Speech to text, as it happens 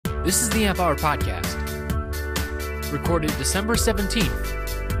This is the Amp Hour Podcast, recorded December 17th,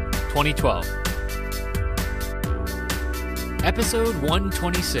 2012. Episode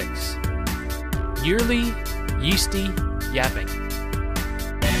 126, Yearly Yeasty Yapping.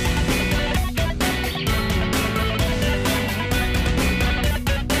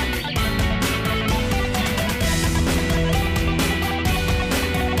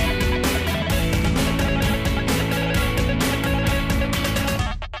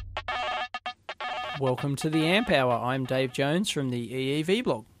 Welcome to the Amp Hour. I'm Dave Jones from the EEV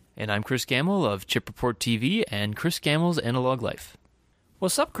blog. And I'm Chris Gamble of Chip Report TV and Chris Gamble's Analog Life.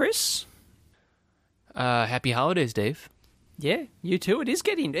 What's up, Chris? Happy holidays, Dave. Yeah, you too.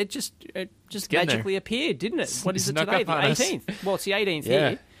 It just magically appeared, didn't it? What is it today? The 18th. Well, it's the 18th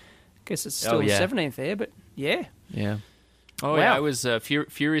here. I guess it's still the 17th there, but yeah. Yeah. Oh, wow. Yeah, I was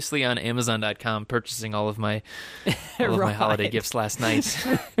furiously on Amazon.com purchasing all of my my holiday gifts last night.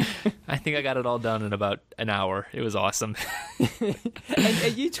 I think I got it all done in about an hour. It was awesome.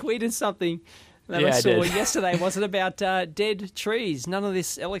 and you tweeted something that I saw yesterday. Was it about dead trees? None of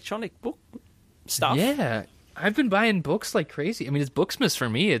this electronic book stuff. Yeah. I've been buying books like crazy. I mean, it's Booksmith for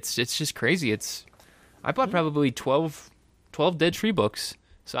me. It's just crazy. I bought probably 12 dead tree books.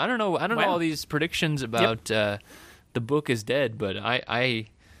 So I don't know all these predictions about the book is dead, but my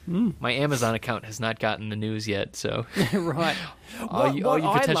Amazon account has not gotten the news yet, so right. all you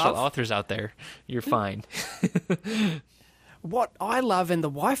potential authors out there, you're fine. What I love and the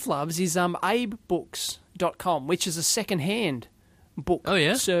wife loves is abebooks.com, which is a second-hand book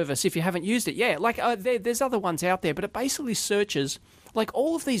service if you haven't used it. Yeah, like there's other ones out there, but it basically searches like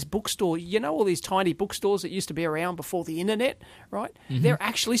all of these bookstores, all these tiny bookstores that used to be around before the internet, right? Mm-hmm. They're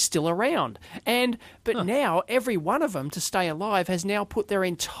actually still around. But now every one of them, to stay alive, has now put their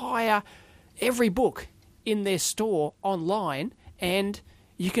every book in their store online, and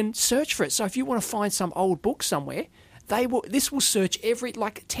you can search for it. So if you want to find some old book somewhere, this will search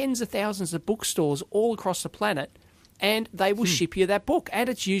tens of thousands of bookstores all across the planet, and they will ship you that book, and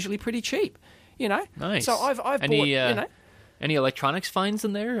it's usually pretty cheap, Nice. So I've bought, Any electronics finds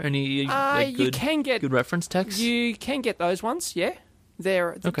in there? Any good reference text? You can get those ones, yeah.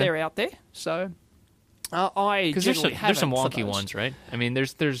 They're out there. So I generally there's some wonky ones, right? I mean,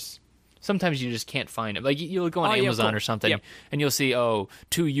 there's sometimes you just can't find it. Like you'll go on Amazon or something, and you'll see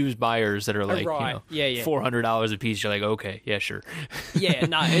 2 used buyers that are like $400 a piece. You're like, okay, yeah, sure. Yeah,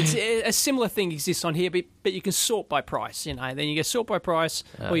 no, it's a similar thing exists on here, but you can sort by price. Then you can sort by price,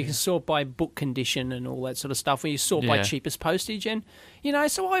 or you can sort by book condition and all that sort of stuff. Where you sort by cheapest postage, and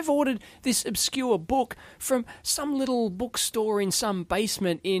so I've ordered this obscure book from some little bookstore in some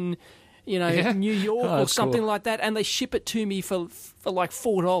basement in New York or something like that, and they ship it to me for like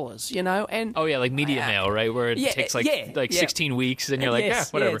 $4, and like media mail, right? Where it takes 16 weeks, and you're like,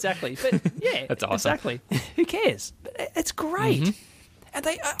 whatever. Yeah, exactly. But that's awesome. Exactly. Who cares? But it's great. Mm-hmm. And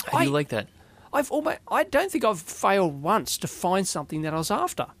I do like that. I don't think I've failed once to find something that I was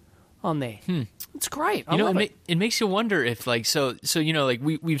after on there. It's great. I love it. It makes you wonder if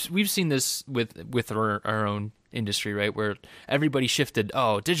we've seen this with our own industry, right, where everybody shifted,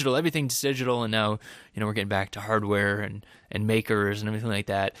 digital, everything's digital, and now we're getting back to hardware and makers and everything like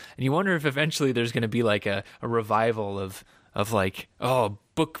that, and you wonder if eventually there's going to be like a revival of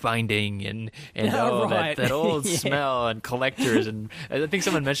book binding and that old smell and collectors, and I think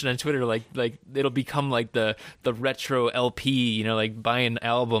someone mentioned on Twitter like it'll become like the retro LP, like buy an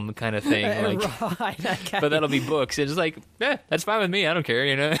album kind of thing, but that'll be books. It's just like, that's fine with me. I don't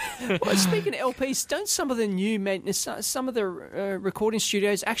care, Well, speaking of LPs, don't some of the recording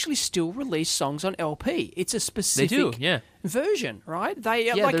studios actually still release songs on LP? It's a specific version, right?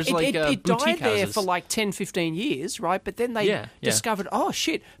 It died there for like 10, 15 years, right? But then they discovered,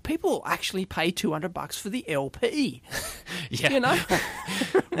 shit, people actually pay $200 for the LP.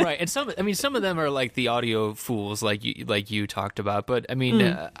 Right. And some of them are like the audio fools, like you talked about. But I mean,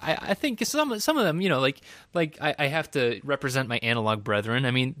 I think some of them, I have to represent my analog brethren.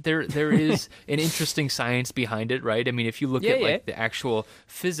 I mean, there is an interesting science behind it, right? I mean, if you look at the actual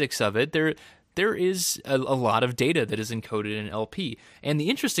physics of it, there is a lot of data that is encoded in an LP. And the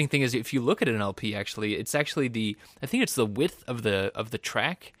interesting thing is, if you look at an LP, it's actually I think it's the width of the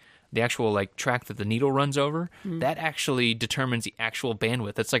track, the actual track that the needle runs over, that actually determines the actual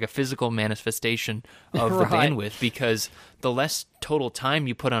bandwidth. That's like a physical manifestation of the bandwidth, because the less total time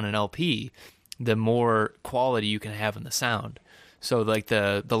you put on an LP, the more quality you can have in the sound. So like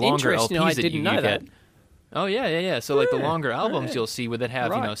the longer LPs that you get. Oh, yeah. So, the longer albums you'll see that have,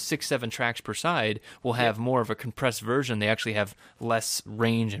 6-7 tracks per side will have more of a compressed version. They actually have less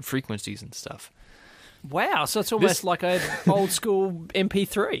range and frequencies and stuff. Wow, so it's almost like an old school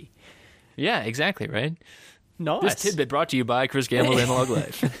MP3. Yeah, exactly, right? Nice. This tidbit brought to you by Chris Gamble's Analog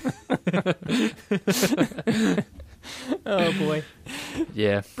Life. Oh, boy.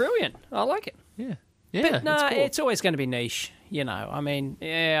 Yeah. Brilliant. I like it. Yeah. Yeah, But no, cool. it's always going to be niche, you know. I mean,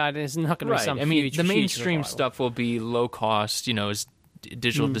 there's not going to be some huge, the huge mainstream revival. stuff will be low cost, you know, as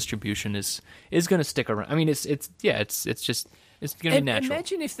digital distribution is going to stick around. I mean, it's going to be natural.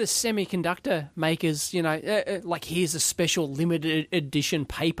 Imagine if the semiconductor makers, you know, like here's a special limited edition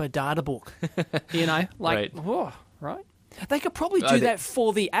paper data book, you know, like, right? They could probably do that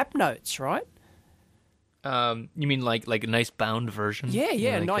for the app notes, right? You mean like a nice bound version? Yeah,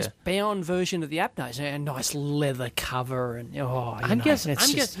 You know, a like nice bound version of the app notes, and a nice leather cover, and I'm guessing,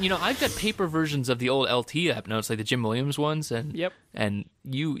 you know, I've got paper versions of the old LT app notes, like the Jim Williams ones, and you're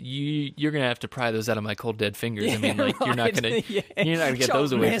gonna have to pry those out of my cold dead fingers. I mean, like you're not gonna get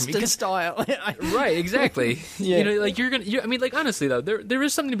those away from me. Style, right? Exactly. Yeah. You know, like I mean, like honestly though, there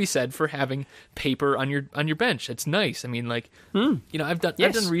is something to be said for having paper on your bench. It's nice. I mean, like you know, I've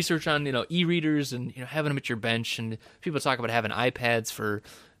done research on, you know, e-readers and, you know, having them at your bench, and people talk about having iPads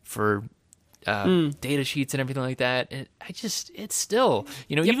for data sheets and everything like that. And it's still,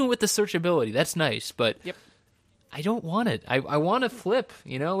 you know, even with the searchability, that's nice, but I don't want it. I want to flip,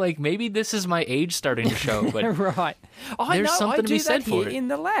 you know, like maybe this is my age starting to show, but right. There's something to be said for it. In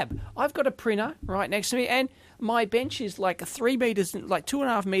the lab. I've got a printer right next to me, and my bench is like 3 meters, like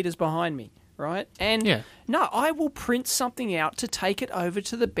 2.5 meters behind me. Right, and no, I will print something out to take it over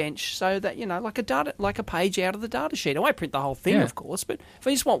to the bench so that, you know, like a page out of the data sheet. I won't print the whole thing, of course, but if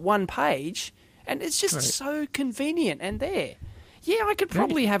I just want one page, and it's just so convenient and there. Yeah, I could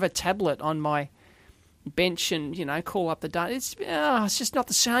probably have a tablet on my bench and, you know, call up the data. It's just not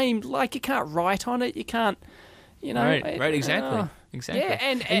the same. Like, you can't write on it. You can't, you know. Right, exactly. Exactly. Yeah,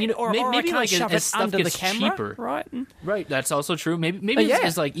 and you know, or maybe I like shove as it stuff under gets the camera, cheaper, right? Right. That's also true. Maybe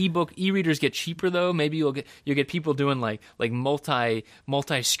as like e-readers get cheaper though. Maybe you'll get people doing like multi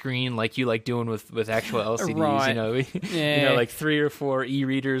screen like you like doing with actual LCDs. Right. You know, you know, like 3 or 4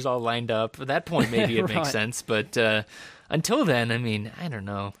 e-readers all lined up. At that point, maybe it makes sense. But until then, I mean, I don't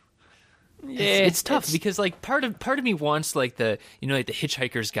know. Yeah, it's tough because like part of me wants like the, you know, like the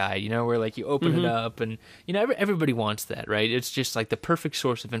Hitchhiker's Guide, you know, where like you open it up and, you know, everybody wants that, right? It's just like the perfect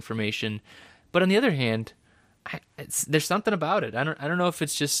source of information. But on the other hand, there's something about it. I don't know if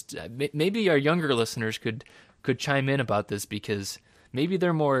it's just maybe our younger listeners could chime in about this, because maybe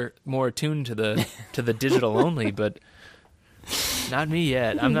they're more attuned to the digital only, but not me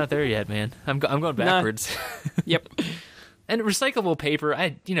yet. I'm not there yet, man. I'm going backwards. No. Yep. And recyclable paper,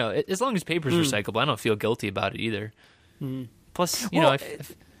 you know, as long as paper's recyclable, I don't feel guilty about it either. Plus, you know, I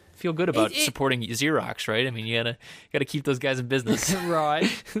feel good about supporting Xerox, right? I mean, you gotta keep those guys in business.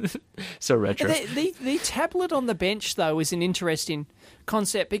 Right. So retro. The tablet on the bench, though, is an interesting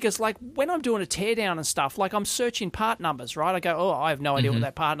concept, because, like, when I'm doing a teardown and stuff, like, I'm searching part numbers, right? I go, I have no idea what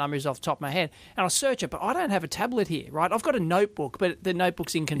that part number is off the top of my head, and I'll search it, but I don't have a tablet here, right? I've got a notebook, but the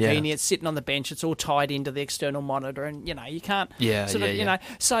notebook's inconvenient. It's sitting on the bench. It's all tied into the external monitor, and, you know, you can't you know.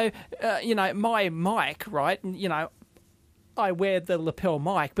 So, you know, my mic, right, you know, I wear the lapel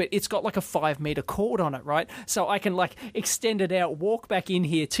mic, but it's got like a 5-meter cord on it, right? So I can like extend it out, walk back in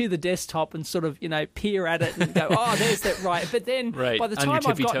here to the desktop, and sort of, you know, peer at it and go, there's that, right? But then by the time on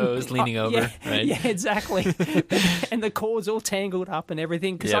your tippy I've toes, leaning over, right? Yeah, exactly. And the cord's all tangled up and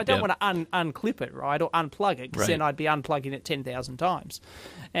everything, because I don't want to unclip it, right, or unplug it, because then I'd be unplugging it 10,000 times,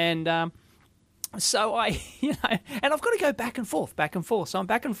 and so I, you know, and I've got to go back and forth. So I'm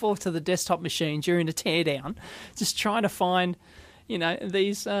back and forth to the desktop machine during a teardown, just trying to find, you know,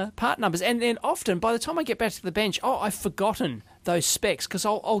 these part numbers. And then often, by the time I get back to the bench, I've forgotten those specs, because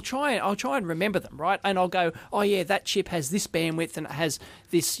I'll try and remember them, right? And I'll go, that chip has this bandwidth and it has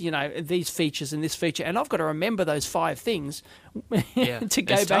this, you know, these features and this feature, and I've got to remember those 5 things to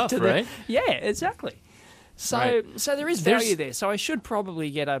go back to right? Yeah, exactly. So there is value there. So I should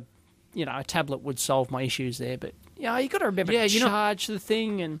probably get a tablet would solve my issues there, but you got to remember to charge the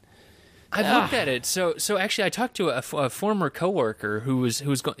thing. And I've looked at it. So actually, I talked to a former coworker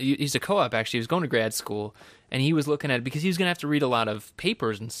he's a co-op actually. He was going to grad school, and he was looking at it because he was going to have to read a lot of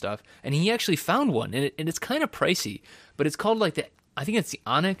papers and stuff. And he actually found one, and it's kind of pricey, but it's called I think it's the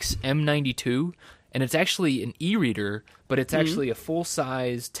Onyx M92, and it's actually an e-reader, but it's actually a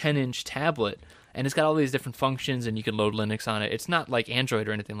full-size 10-inch tablet. And it's got all these different functions, and you can load Linux on it. It's not like Android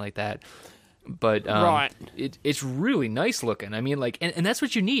or anything like that, but it's really nice looking. I mean, like, and that's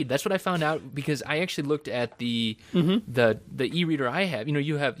what you need. That's what I found out, because I actually looked at the e-reader I have. You know,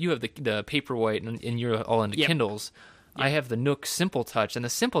 you have the Paperwhite, and you're all into Kindles. I have the Nook Simple Touch, and the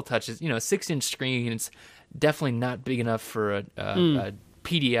Simple Touch is, a 6-inch screen. It's definitely not big enough for a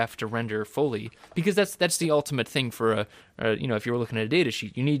PDF to render fully, because that's the ultimate thing for if you're looking at a data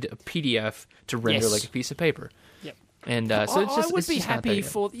sheet, you need a PDF to render like a piece of paper. Yep. And so I would be happy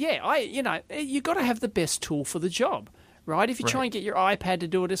for you got to have the best tool for the job. Right, if you try and get your iPad to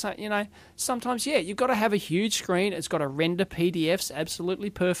do it, sometimes you've got to have a huge screen. It's got to render PDFs absolutely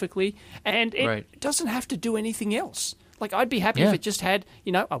perfectly, and it doesn't have to do anything else. Like, I'd be happy if it just had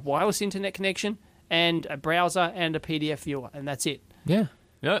a wireless internet connection and a browser and a PDF viewer, and that's it. Yeah,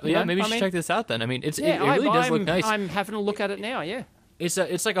 maybe you should check this out then. I mean, it really does look nice. I'm having a look at it now. Yeah. It's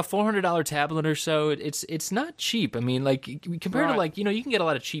like a $400 tablet or so. It's not cheap. I mean, like, compared to you can get a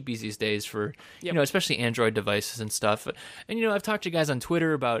lot of cheapies these days for especially Android devices and stuff. And I've talked to guys on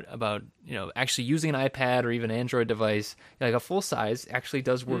Twitter about actually using an iPad or even an Android device. Like, a full size actually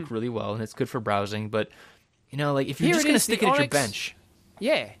does work really well, and it's good for browsing. But like, if you're just going to stick it at your bench,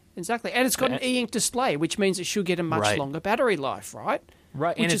 exactly. And it's got an e-ink display, which means it should get a much longer battery life, right?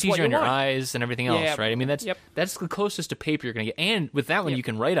 Right, and it's easier on your eyes and everything else, right? I mean, that's the closest to paper you're going to get. And with that one, you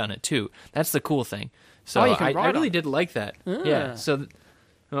can write on it, too. That's the cool thing. So I really did like that. Yeah, so...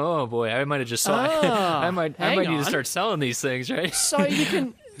 Oh, boy, I might have just saw it. I might need to start selling these things, right? So you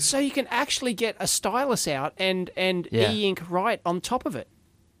can actually get a stylus out and e-ink write on top of it.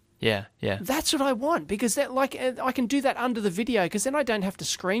 Yeah. That's what I want, because I can do that under the video, because then I don't have to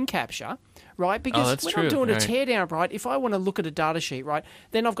screen capture, right? Because when I'm doing a teardown, right, if I want to look at a data sheet, right,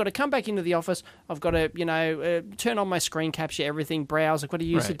 then I've got to come back into the office, I've got to, turn on my screen capture, everything, browse, I've got to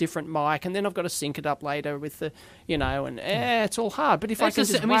use a different mic, and then I've got to sync it up later with the, it's all hard. But if it's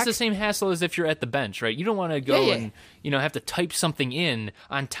the same hassle as if you're at the bench, right? You don't want to go and, have to type something in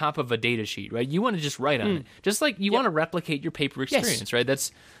on top of a data sheet, right? You want to just write on it. Just like you want to replicate your paper experience, right?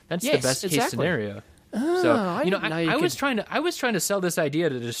 That's the best case scenario. So I was trying to sell this idea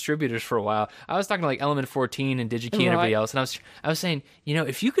to distributors for a while. I was talking to like Element 14 and DigiKey and everybody else, and I was saying,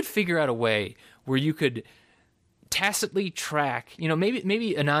 if you could figure out a way where you could tacitly track,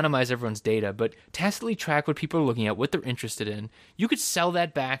 maybe anonymize everyone's data, but tacitly track what people are looking at, what they're interested in. You could sell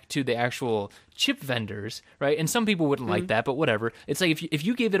that back to the actual chip vendors, right? And some people wouldn't like that, but whatever. It's like if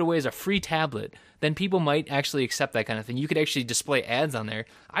you gave it away as a free tablet, then people might actually accept that kind of thing. You could actually display ads on there.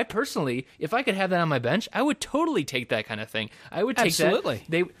 I personally, if I could have that on my bench, I would totally take that kind of thing. I would take that.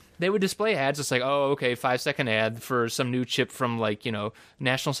 They would display ads. It's like, 5-second ad for some new chip from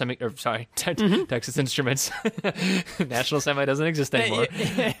Texas Instruments. National Semi doesn't exist anymore.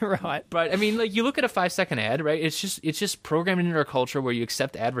 Right. But I mean, like, you look at a 5-second ad, right? It's just programmed into our culture where you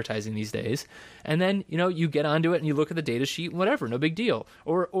accept advertising these days. And then, you get onto it and you look at the data sheet, whatever, no big deal.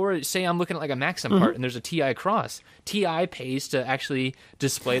 Or say I'm looking at like a Maxim part and there's a TI cross. TI pays to actually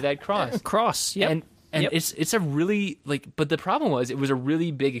display that cross. Yep. And it's a really, but the problem was it was a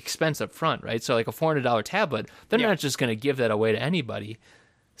really big expense up front, right? So like a $400 tablet, they're not just going to give that away to anybody.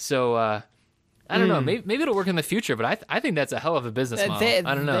 So I don't know, maybe it'll work in the future, but I think that's a hell of a business model.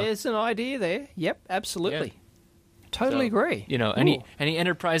 I don't know. There's an idea there. Yep, absolutely. Yeah. Totally agree. Any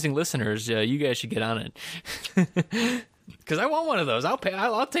enterprising listeners, you guys should get on it. Because I want one of those. I'll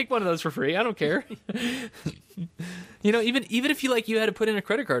take one of those for free. I don't care. Even if you had to put in a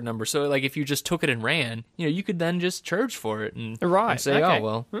credit card number, so like if you just took it and ran, you could then just charge for it and say,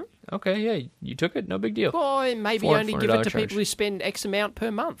 okay, you took it, no big deal. Well, maybe only give it to people who spend X amount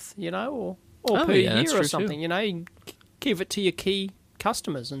per month, or per year or something. You can give it to your key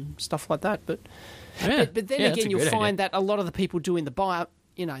customers and stuff like that. But then again, you'll find that a lot of the people doing the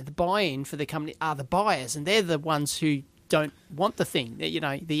buy-in for the company are the buyers, and they're the ones who don't want the thing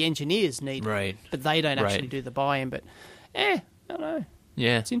that the engineers need, right? But they don't actually do the buy-in. But I don't know.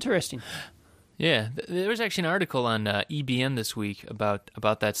 Yeah, it's interesting. Yeah, there was actually an article on EBN this week about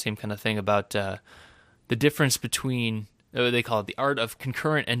that same kind of thing, about the difference between they call it the art of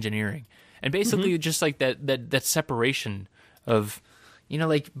concurrent engineering, and basically just like that separation of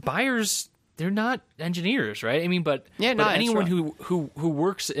like buyers. They're not engineers, right? I mean, but anyone who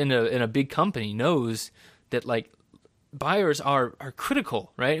works in a big company knows that like buyers are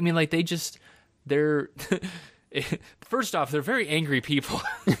critical, right? I mean, like they're first off, they're very angry people.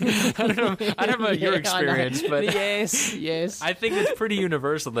 I don't know about your experience, but yes, I think it's pretty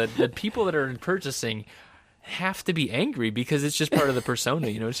universal that people that are in purchasing have to be angry because it's just part of the persona.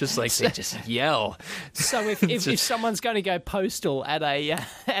 It's just like they just yell. So if someone's going to go postal at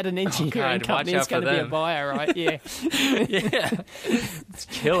an engineering company, it's going to be a buyer, right? Yeah, it's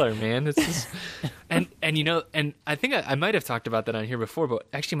killer, man. It's just and I think I might have talked about that on here before, but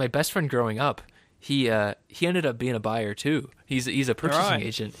actually, my best friend growing up, he ended up being a buyer too. He's a purchasing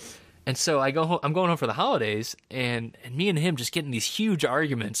agent. And so I'm going home for the holidays, and me and him just getting these huge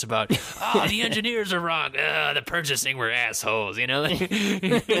arguments about, the engineers are wrong, the purchasing were assholes,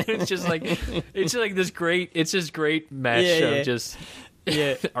 it's just like this great mesh of just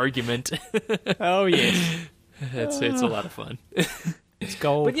argument. Oh yes, it's a lot of fun. It's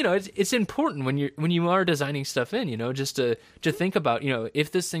gold. But it's important when you are designing stuff in, just to think about,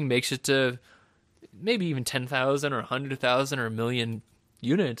 if this thing makes it to maybe even 10,000 or 100,000 or 1,000,000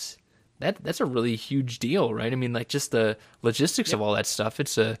 units. That's a really huge deal, right? I mean, like just the logistics of all that stuff.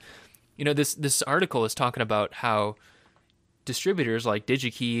 It's this article is talking about how distributors like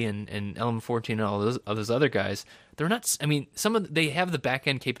DigiKey and Element 14 and all those other guys, they're not. I mean, they have the back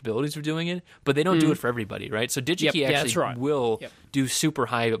end capabilities of doing it, but they don't do it for everybody, right? So DigiKey actually will do super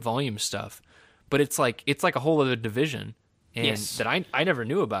high volume stuff, but it's like a whole other division, and that I never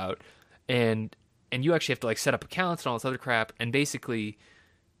knew about, and you actually have to like set up accounts and all this other crap, and basically.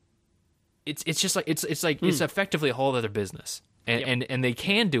 It's just like it's effectively a whole other business, and they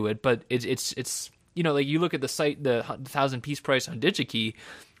can do it, but it's like you look at the site, the 1,000-piece price on DigiKey,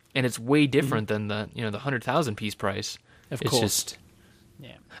 and it's way different than the 100,000 piece price. Of course, just,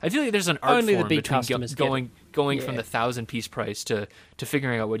 I feel like there's an art only form the big between going from the 1,000-piece price to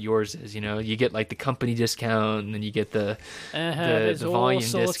figuring out what yours is. You get like the company discount, and then you get the volume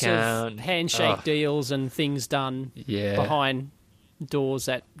discount, of handshake deals and things done behind doors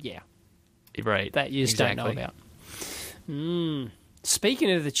that right, that you just don't know about.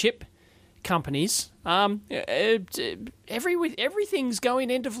 Speaking of the chip companies, everything's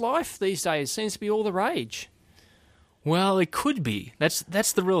going end of life these days. Seems to be all the rage. Well, it could be.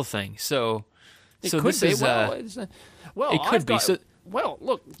 That's the real thing. So it could this be. is it could be. Well,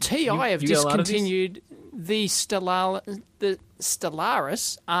 look, TI have discontinued the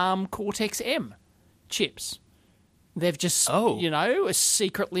Stellaris ARM Cortex-M chips. They've just,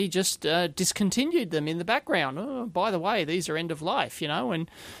 secretly just discontinued them in the background. Oh, by the way, these are end of life, and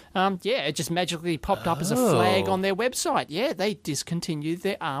it just magically popped up as a flag on their website. Yeah, they discontinued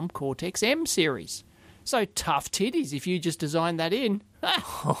their ARM Cortex-M series. So tough titties if you just designed that in.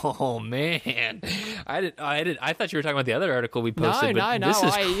 Oh man, I thought you were talking about the other article we posted. No. This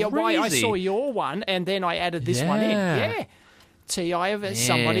is crazy. I saw your one, and then I added this one in. Yeah, TI,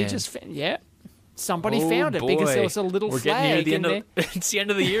 somebody just somebody found it because there was a little flag in there. It's the end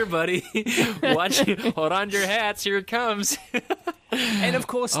of the year, buddy. Hold on to your hats. Here it comes. And of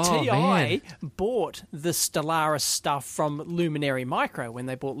course, TI bought the Stellaris stuff from Luminary Micro when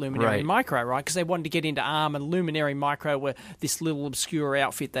they bought Luminary Micro, right? Because they wanted to get into ARM, and Luminary Micro were this little obscure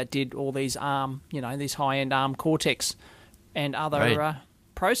outfit that did all these ARM, these high-end ARM Cortex and other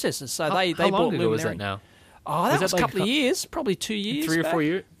processors. So they how bought long ago Luminary. Was that now? Oh, that was a couple of years, probably 2 years. 3 or 4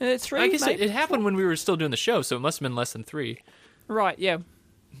 years? 3, I guess it happened when we were still doing the show, so it must have been less than 3. Right, yeah.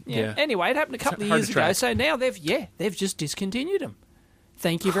 Anyway, it happened a couple of years ago, so now they've just discontinued them.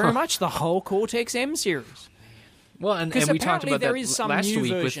 Thank you very much, the whole Cortex-M series. Well, and we talked about there that is some last new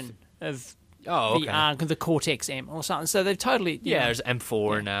week version of the Cortex-M or something, so they've totally... there's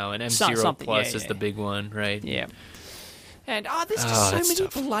M4 now, and M0 Plus is the big one, right? Yeah. And there's just so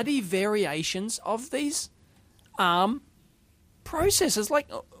many bloody variations of these ARM processors. Like,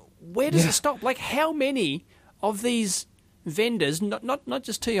 where does it stop? Like, how many of these vendors, not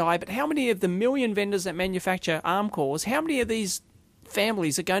just TI, but how many of the million vendors that manufacture ARM cores, how many of these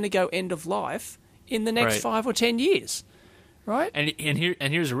families are going to go end of life in the next 5 or 10 years? Right? And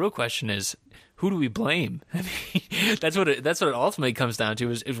here's the real question is, who do we blame? I mean, that's what it ultimately comes down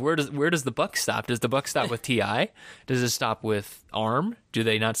to is where does the buck stop? Does the buck stop with TI? Does it stop with ARM? Do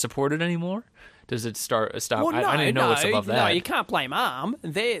they not support it anymore? Does it stop? Well, I don't even know what's above that. No, you can't blame ARM.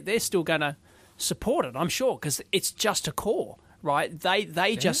 They're still going to support it, I'm sure, because it's just a core, right?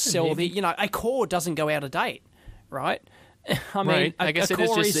 They just sell a core doesn't go out of date, right? I mean, I guess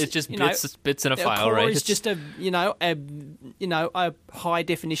it's just bits in a file, core right? It's just a high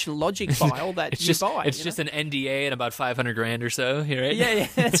definition logic file that you buy. It's just an NDA and about $500,000 or so, right? Yeah,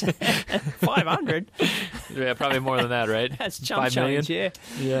 that's 500. Yeah, probably more than that, right? That's chump change. Yeah,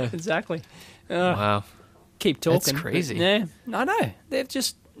 exactly. Wow, keep talking. That's crazy. Yeah, I know. They've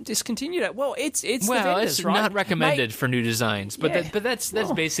just discontinued it. Well, it's the vendors, it's right? not recommended for new designs, but that's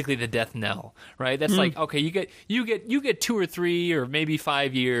basically the death knell, right? That's like, okay, you get 2 or 3 or maybe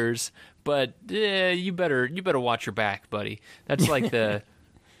 5 years, but you better watch your back, buddy. That's like the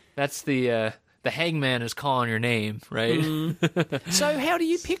hangman is calling your name, right? So how do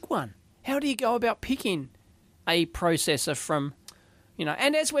you pick one? How do you go about picking a processor from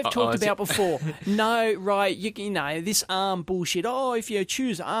And as we've talked about before, no, right, you know, this ARM bullshit. Oh, if you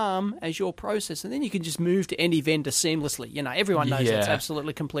choose ARM as your processor, then you can just move to any vendor seamlessly. Everyone knows that's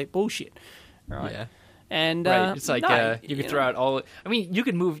absolutely complete bullshit, right? Yeah. And it's like you can throw out all. I mean, you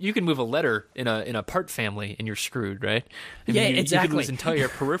can move a letter in a part family, and you're screwed, right? I mean, exactly. You could lose entire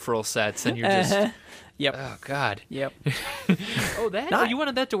peripheral sets, and you're just. Yep. Oh God. Yep. Oh, you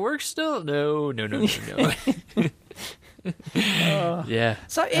wanted that to work still? No. Yeah.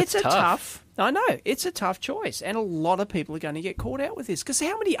 So it's tough. I know it's a tough choice, and a lot of people are going to get caught out with this because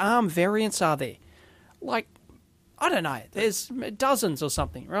how many ARM variants are there? Like, I don't know. There's dozens or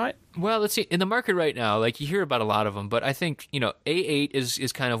something, right? Well, let's see. In the market right now, like you hear about a lot of them, but I think A8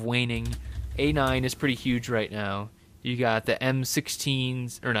 is kind of waning. A9 is pretty huge right now. You got the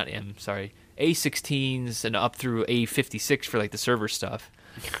M16s, or not M, sorry, A16s, and up through A56 for like the server stuff.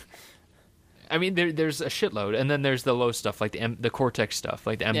 I mean, there's a shitload, and then there's the low stuff, like the Cortex stuff,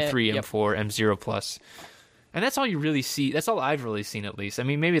 like the M3, M4, M0 Plus, and that's all you really see. That's all I've really seen, at least. I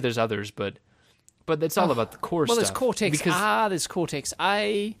mean, maybe there's others, but it's all about the core stuff. Well, there's Cortex R, there's Cortex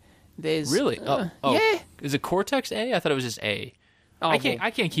A, there's really, yeah. Is it Cortex A? I thought it was just A. I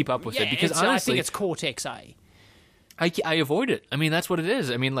can't keep up with it because honestly, I think it's Cortex A. I avoid it. I mean, that's what it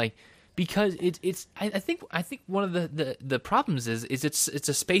is. I mean, like. Because it's I think one of the problems is it's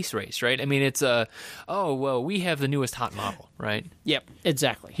a space race, right? I mean, it's we have the newest hot model, right? Yep,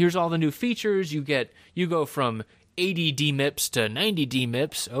 exactly. Here's all the new features. You go from 80 DMIPS to 90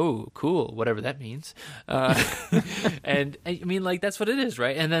 DMIPS. Oh, cool, whatever that means. And I mean, like that's what it is,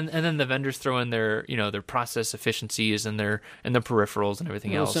 right? And then the vendors throw in their their process efficiencies and their peripherals and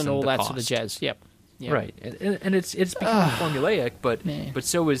everything else and all that sort of jazz. Yep. Yep. Right, and it's becoming formulaic, but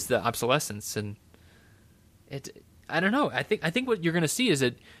so is the obsolescence, and I don't know. I think what you're going to see is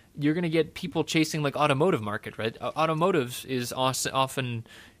that you're going to get people chasing like automotive market, right? Automotive is often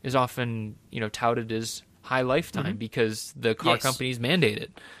touted as high lifetime because the car companies mandate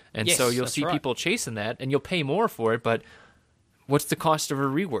it, and so you'll see people chasing that, and you'll pay more for it, but. What's the cost of a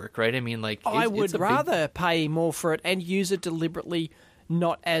rework, right? I mean, like I would rather pay more for it and use it deliberately,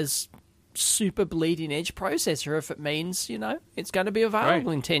 not as super bleeding edge processor if it means it's going to be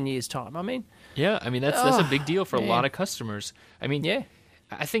available in 10 years time. I mean I mean that's a big deal for a lot of customers. I mean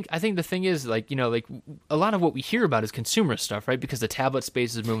I think the thing is like like a lot of what we hear about is consumer stuff, right? Because the tablet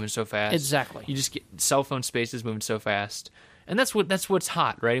space is moving so fast. Exactly. You just get cell phone space is moving so fast. And that's what's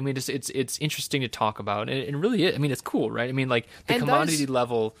hot, right? I mean, it's interesting to talk about, and it really is. I mean, it's cool, right? I mean, like the commodity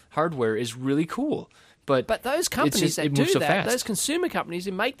level hardware is really cool. But those companies that do so that, fast. those consumer companies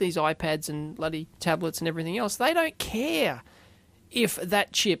who make these iPads and bloody tablets and everything else, they don't care if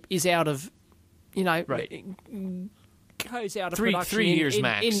that chip is out of, goes out of production 3 years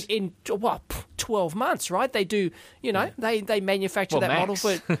max. In 12 months, right? They do, they manufacture that model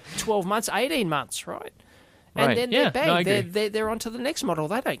for 12 months, 18 months, right? And then they're bang, they're onto the next model.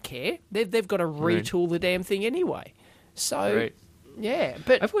 They don't care. They've got to retool the damn thing anyway. So. Right. Yeah,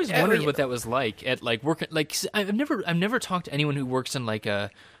 but I've always wondered what that was like at like working. Like I've never talked to anyone who works in like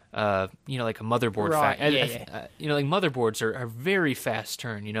a like a motherboard factory. Like motherboards are very fast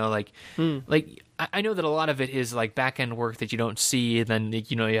turn. Like I know that a lot of it is like back end work that you don't see, and then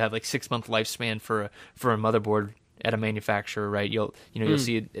you have like 6-month lifespan for a motherboard at a manufacturer, right? You'll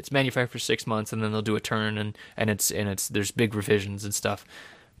see it's manufactured for 6 months, and then they'll do a turn, and it's there's big revisions and stuff.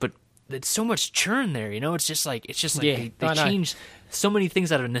 But it's so much churn there, it's just like they change so many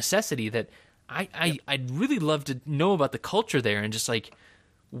things out of necessity that I'd really love to know about the culture there and just like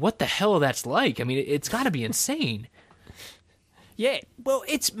what the hell that's like. I mean, it's got to be insane. Yeah, well,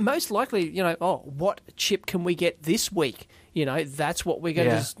 it's most likely, what chip can we get this week? That's what we're going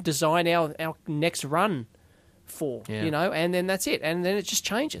to design our next run for, and then that's it. And then it just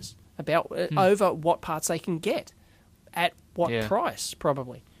changes about over what parts they can get at what price,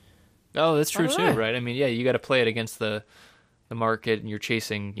 probably. Oh, that's true too, right? I mean, you got to play it against the market, and you're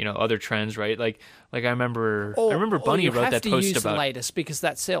chasing, other trends, right? Like I remember Bunny wrote that post about. You have to use the latest because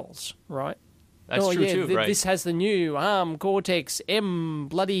that sells, right? That's true too, right? This has the new ARM Cortex M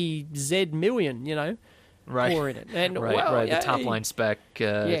bloody Z million, right? Or in it, and right. The top line spec,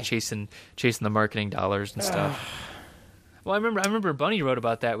 chasing the marketing dollars and stuff. Well, I remember Bunny wrote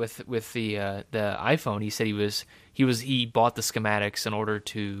about that with the iPhone. He said he bought the schematics in order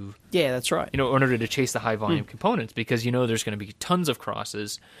to that's right. In order to chase the high volume components because there's going to be tons of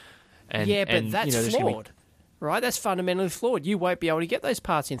crosses. And, but that's flawed, right? That's fundamentally flawed. You won't be able to get those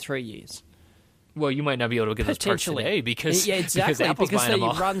parts in 3 years. Well, you might not be able to get those parts today because exactly because the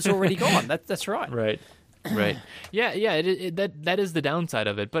them run's already gone. That's right. Right. Yeah. That is the downside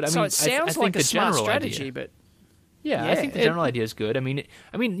of it. But I mean, so it sounds I think like the a smart general strategy, idea, but Yeah, I think the general idea is good. I mean,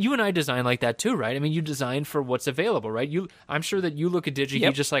 you and I design like that too, right? I mean, you design for what's available, right? I'm sure that you look at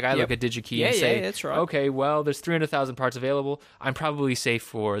DigiKey just like I look at DigiKey and say, that's right. Okay, well, there's 300,000 parts available. I'm probably safe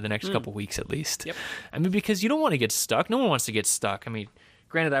for the next couple weeks at least. Yep. I mean, because you don't want to get stuck. No one wants to get stuck. I mean,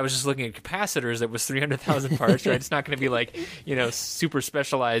 granted, I was just looking at capacitors that was 300,000 parts, right? It's not going to be like, super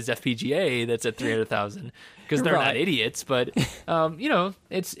specialized FPGA that's at 300,000 because they're not idiots. But,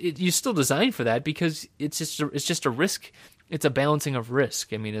 you still design for that because it's just a risk. It's a balancing of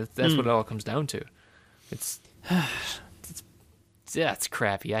risk. I mean, that's what it all comes down to. It's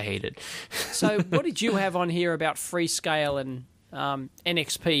crappy. I hate it. So what did you have on here about Freescale and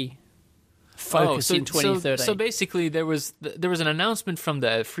NXP? Focus in 2013. So basically, there was an announcement from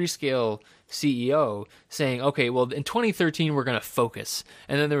the Freescale CEO saying, okay, well, in 2013 we're going to focus,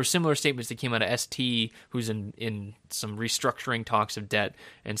 and then there were similar statements that came out of ST, who's in some restructuring talks of debt,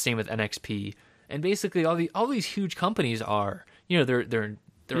 and same with NXP, and basically all these huge companies are, they're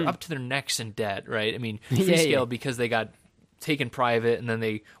up to their necks in debt, right? I mean, Freescale because they got taken private and then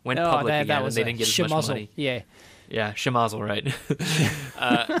they went public again and they didn't get as much money. Yeah, schmazel, right?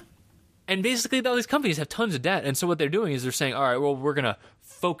 And basically, all these companies have tons of debt, and so what they're doing is they're saying, "All right, well, we're going to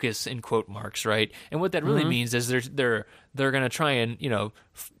focus in quote marks, right?" And what that really means is they're going to try and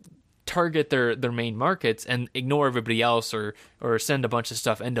target their main markets and ignore everybody else, or send a bunch of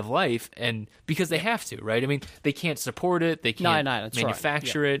stuff end of life, and because they have to, right? I mean, they can't support it, they can't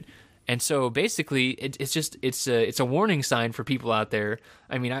manufacture it, and so basically, it's a warning sign for people out there.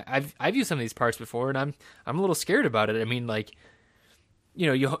 I mean, I've used some of these parts before, and I'm a little scared about it. I mean, like.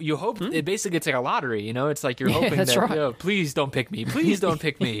 You hope it basically it's like a lottery. It's like you're hoping that please don't pick me,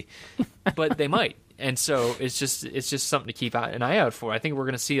 but they might, and so it's just something to keep an eye out for. I think we're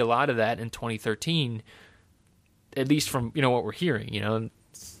going to see a lot of that in 2013, at least from what we're hearing.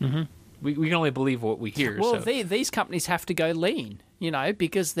 We can only believe what we hear. Well, these companies have to go lean,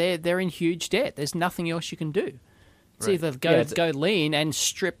 because they're in huge debt. There's nothing else you can do. It's either go lean and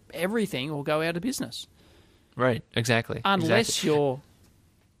strip everything, or go out of business. Right. Exactly. Unless you're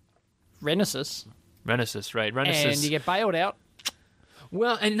Renesas, right? Renesas, and you get bailed out.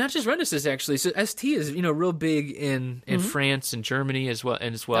 Well, and not just Renesas actually. So ST is real big in France and Germany as well.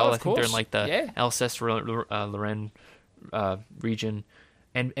 I think they're in like the Alsace-Lorraine region,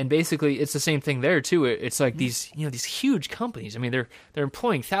 and basically it's the same thing there too. It's like these huge companies. I mean, they're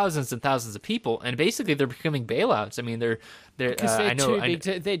employing thousands and thousands of people, and basically they're becoming bailouts. I mean, they're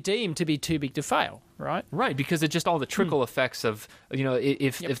they're deemed to be too big to fail. Right, because it's just all the trickle effects of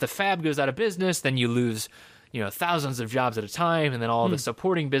if the fab goes out of business, then you lose thousands of jobs at a time, and then all the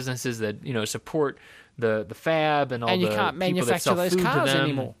supporting businesses that support the fab and all you can't manufacture those cars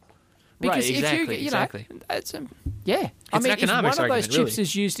anymore. Because exactly. It's, I mean, if one of those chips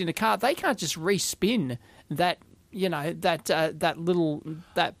is used in a car, they can't just respin that that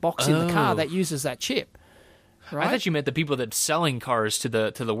box in the car that uses that chip. Right? I thought you meant the people that's selling cars to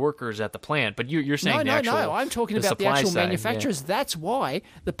the workers at the plant, but you're saying no. I'm talking about the actual manufacturers. Yeah. That's why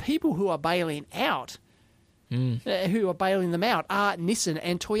the people who are bailing out, who are bailing them out, are Nissan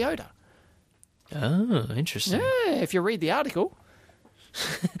and Toyota. Oh, interesting. Yeah, if you read the article.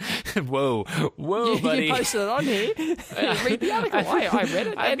 Whoa, buddy! You posted it on here. Read the article. I read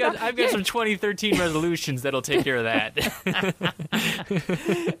it. I've got some 2013 resolutions that'll take care of that.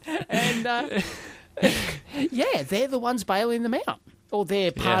 And. They're the ones bailing them out, or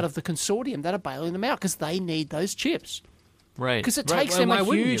they're part of the consortium that are bailing them out because they need those chips. Right. Because it takes them a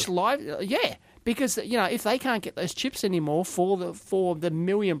huge life. Because if they can't get those chips anymore for the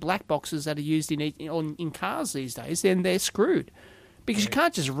million black boxes that are used in cars these days, then they're screwed. Because you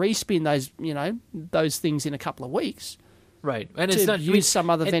can't just respin those things in a couple of weeks. Right. And it's not use some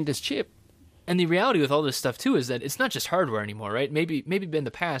other vendor's chip. And the reality with all this stuff, too, is that it's not just hardware anymore, right? Maybe in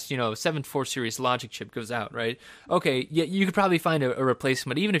the past, 7-4 series logic chip goes out, right? Okay, you could probably find a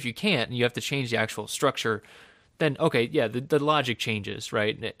replacement. Even if you can't and you have to change the actual structure, then, okay, the logic changes,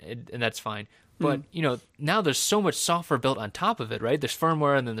 right? And that's fine. But, now there's so much software built on top of it, right? There's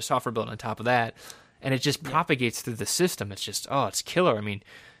firmware and then the software built on top of that. And it just propagates through the system. It's just, it's killer. I mean,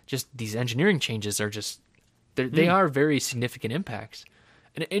 just these engineering changes are just, they are very significant impacts.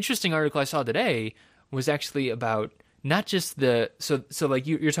 An interesting article I saw today was actually about not just so like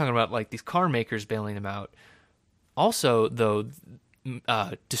you're talking about like these car makers bailing them out. Also, though,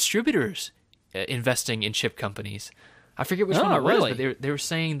 distributors investing in chip companies. I forget which one it was, but they were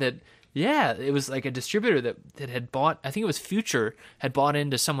saying that it was like a distributor that had bought. I think it was Future had bought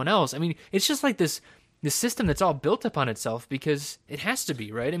into someone else. I mean, it's just like this system that's all built upon itself because it has to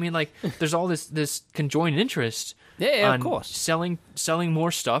be, right? I mean, like there's all this conjoined interest. Yeah, of course. Selling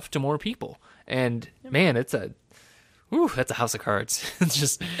more stuff to more people, and man, it's Ooh, that's a house of cards. It's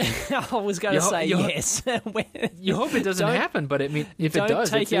just. I was going to say yes. You hope it doesn't happen, but I mean, if it does,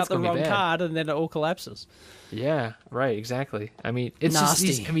 take out it's the wrong bad. card and then it all collapses. Yeah, right, exactly. I mean, it's nasty.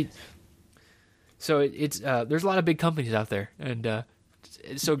 Just, I mean, so it's there's a lot of big companies out there, and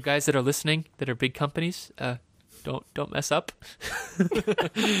so guys that are listening that are big companies, don't mess up.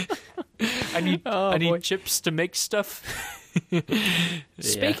 I need chips to make stuff.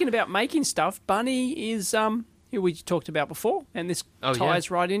 Speaking about making stuff, Bunny is who we talked about before, and this ties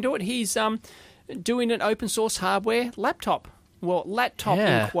right into it. He's doing an open source hardware laptop. Well, laptop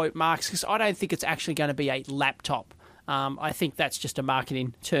in quote marks, because I don't think it's actually going to be a laptop. I think that's just a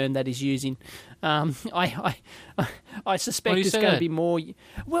marketing term that he's using. I suspect it's going to be more.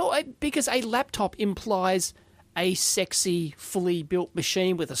 Well, because a laptop implies a sexy, fully built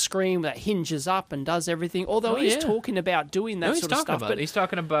machine with a screen that hinges up and does everything. Although he's talking about doing that sort of stuff. But he's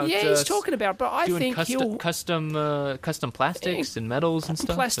talking about. Yeah, he's talking about. But I think custom plastics and metals and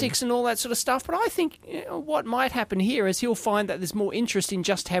stuff. Plastics and all that sort of stuff. But I think what might happen here is he'll find that there's more interest in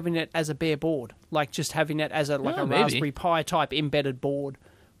just having it as a bare board, like just having it as a Raspberry Pi type embedded board,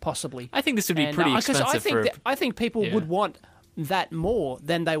 possibly. I think this would be pretty expensive. I think people would want that more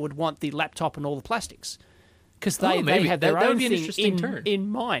than they would want the laptop and all the plastics. Because they have their own thing in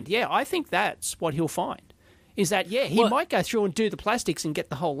mind. Yeah, I think that's what he'll find. Is that, he might go through and do the plastics and get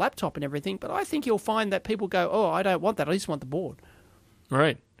the whole laptop and everything, but I think he'll find that people go, oh, I don't want that, I just want the board.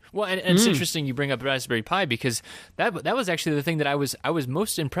 Right. Well, and it's interesting you bring up Raspberry Pi, because that was actually the thing that I was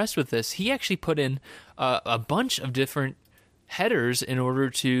most impressed with this. He actually put in a bunch of different headers in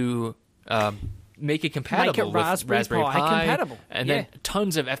order to make it compatible with Raspberry Pi compatible. And then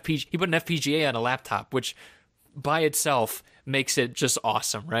tons of FPGA. He put an FPGA on a laptop, which by itself makes it just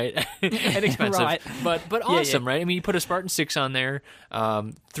awesome, right? And expensive, right. but awesome, right? I mean, you put a Spartan 6 on there,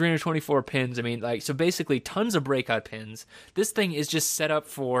 324 pins. I mean, so basically tons of breakout pins. This thing is just set up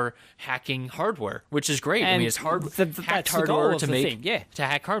for hacking hardware, which is great. And I mean, it's hacked hardware to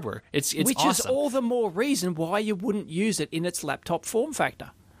hack hardware. It's which awesome. Is all the more reason why you wouldn't use it in its laptop form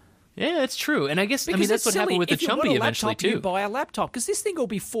factor. Yeah, it's true. And I guess, that's what happened with the Chumpy eventually, too. You buy a laptop, because this thing will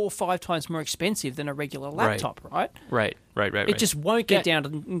be 4 or 5 times more expensive than a regular laptop, right? Right. It just won't get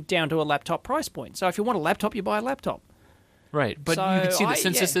down to a laptop price point. So if you want a laptop, you buy a laptop. Right, but you could see that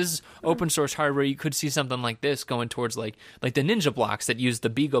since this is open source hardware, you could see something like this going towards like the Ninja blocks that use the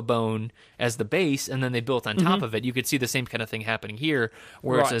Beagle bone as the base, and then they built on top of it. You could see the same kind of thing happening here,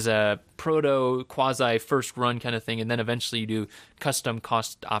 where it's as a proto quasi first run kind of thing, and then eventually you do custom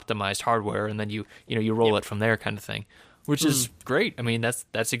cost optimized hardware, and then you roll it from there kind of thing. Which is great. I mean,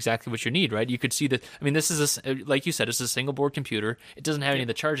 that's exactly what you need, right? You could see that. I mean, this is like you said, this is a single board computer. It doesn't have any of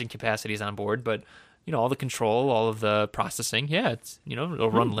the charging capacities on board, but all the control, all of the processing. Yeah, it's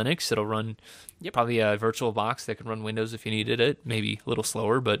it'll run Linux. It'll run probably a virtual box that can run Windows if you needed it. Maybe a little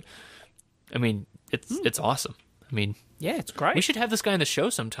slower, but I mean, it's awesome. I mean, yeah, it's great. We should have this guy on the show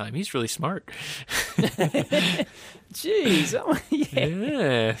sometime. He's really smart. Jeez,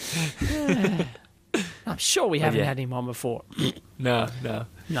 yeah. I'm sure we haven't had him on before. No.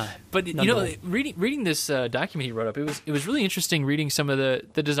 But reading this document he wrote up, it was really interesting reading some of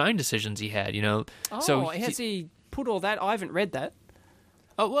the design decisions he had. Has he put all that? I haven't read that.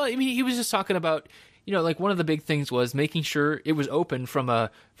 Oh well, I mean, he was just talking about like one of the big things was making sure it was open from a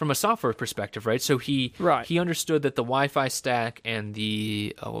software perspective, right? So he understood that the Wi-Fi stack and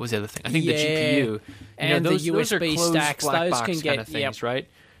the what was the other thing? I think the GPU and those, the USB those are stacks, black those box can get kind of things, right?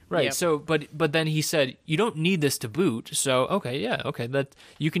 Right. Yep. So, but then he said you don't need this to boot. So, okay, that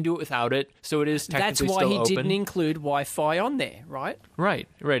you can do it without it. So it is technically still open. That's why he didn't include Wi-Fi on there, right? Right,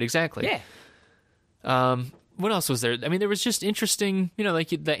 exactly. Yeah. What else was there? I mean, there was just interesting.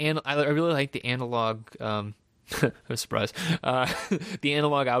 Like I really like the analog. I was surprised. The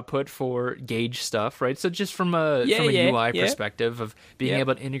analog output for gauge stuff, right? So just from a UI perspective of being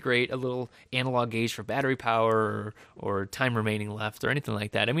able to integrate a little analog gauge for battery power or time remaining left or anything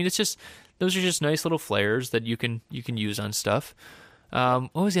like that. I mean, those are just nice little flares that you can use on stuff.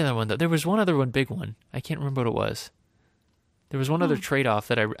 What was the other one though? There was one other one, big one. I can't remember what it was. There was one other trade-off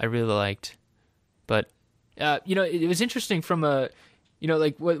that I really liked, but it was interesting from a.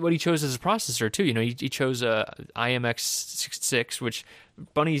 Like what he chose as a processor too. He chose a IMX6, which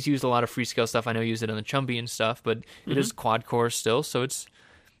Bunny's used a lot of Freescale stuff. I know he used it on the Chumby and stuff, but it is quad core still, so it's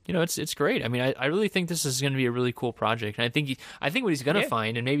it's great. I mean, I really think this is going to be a really cool project, and I think what he's going to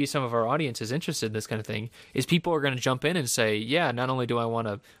find, and maybe some of our audience is interested in this kind of thing, is people are going to jump in and say, yeah, not only do I want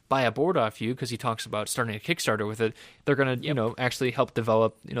to buy a board off you, because he talks about starting a Kickstarter with it, they're going to actually help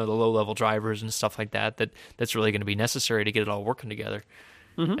develop the low level drivers and stuff like that's really going to be necessary to get it all working together.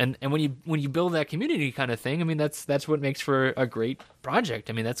 And when you build that community kind of thing, I mean, that's what makes for a great project.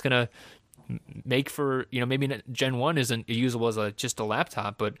 I mean, that's gonna make for, maybe Gen 1 isn't usable as just a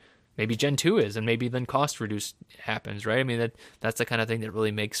laptop, but maybe Gen 2 is, and maybe then cost reduce happens, right? I mean, that's the kind of thing that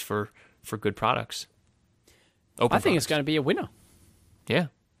really makes for good products. I think it's going to be a winner. Yeah,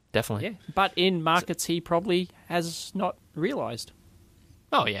 definitely. Yeah, but in markets he probably has not realized.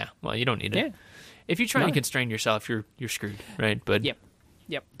 Oh yeah, well, you don't need it. If you try and constrain yourself, you're screwed, right? But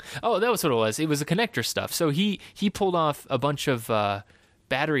Yep. Oh, that was what it was. It was the connector stuff. So he pulled off a bunch of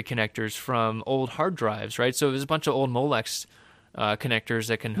battery connectors from old hard drives, right? So there's a bunch of old Molex connectors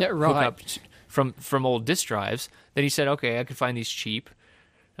that can hook up from old disk drives. Then he said, okay, I could find these cheap.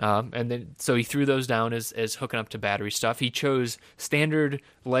 And then so he threw those down as hooking up to battery stuff. He chose standard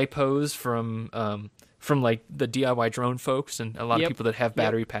LiPos from like the DIY drone folks and a lot of people that have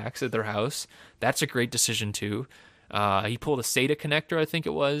battery packs at their house. That's a great decision too. He pulled a SATA connector, I think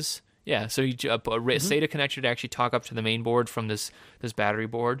it was. Yeah, so he a SATA connector to actually talk up to the main board from this battery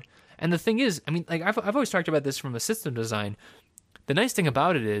board. And the thing is, I mean, like I've always talked about this from a system design. The nice thing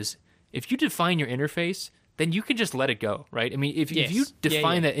about it is, if you define your interface, then you can just let it go, right? I mean, if you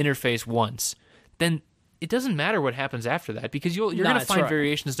define that interface once, then it doesn't matter what happens after that, because you're going to find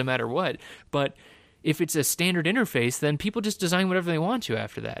variations no matter what. But if it's a standard interface, then people just design whatever they want to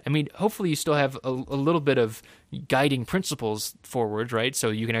after that. I mean, hopefully you still have a little bit of guiding principles forward, right? So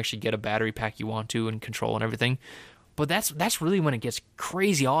you can actually get a battery pack you want to and control and everything. But that's really when it gets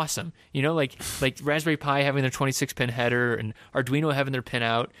crazy awesome. Like Raspberry Pi having their 26-pin header and Arduino having their pin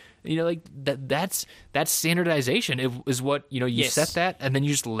out. Like that's standardization. It is what, you set that and then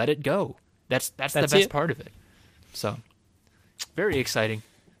you just let it go. That's the best part of it. So, very exciting.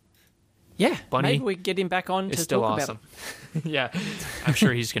 Yeah, Bunny maybe we get him back on to still talk awesome. about it. Yeah, I'm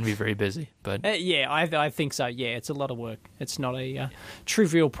sure he's going to be very busy. But I think so. Yeah, it's a lot of work. It's not a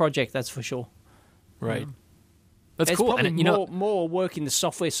trivial project, that's for sure. Right. That's There's cool. Probably And more work in the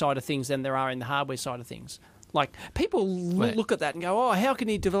software side of things than there are in the hardware side of things. Like, people look at that and go, "Oh, how can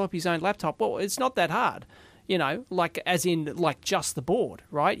he develop his own laptop?" Well, it's not that hard. Like as in like just the board,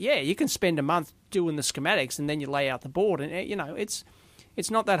 right? Yeah, you can spend a month doing the schematics and then you lay out the board, and it's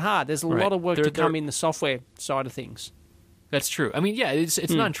not that hard. There's a lot of work to come in the software side of things. That's true. I mean, yeah, it's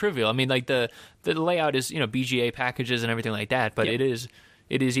non-trivial. I mean, like the layout is BGA packages and everything like that, but it is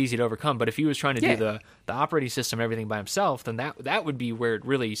easy to overcome. But if he was trying to do the operating system and everything by himself, then that would be where it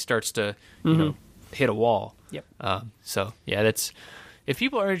really starts to hit a wall. Yep. So yeah, that's, if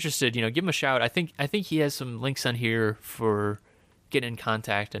people are interested, give him a shout. I think he has some links on here for getting in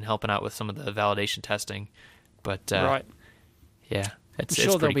contact and helping out with some of the validation testing. But right. Yeah, I'm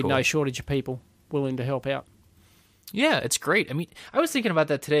sure there'll be no shortage of people willing to help out. Yeah, it's great. I mean, I was thinking about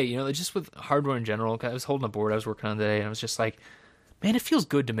that today, just with hardware in general. I was holding a board I was working on today, and I was just like, man, it feels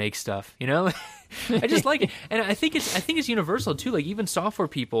good to make stuff, I just like it. And I think it's universal too. Like, even software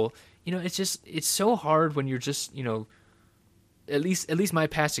people, it's so hard when you're just, at least my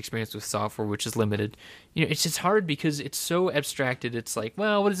past experience with software, which is limited, it's just hard because it's so abstracted. It's like,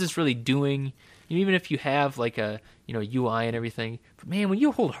 well, what is this really doing? Even if you have like a, UI and everything, but man, when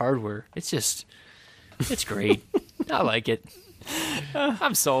you hold hardware, it's great. I like it.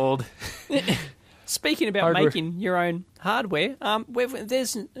 I'm sold. Speaking about making your own hardware,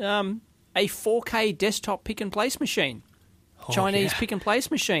 there's a 4K desktop pick and place machine, Chinese pick and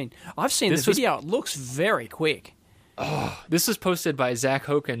place machine. I've seen the video. It looks very quick. Oh, this was posted by Zach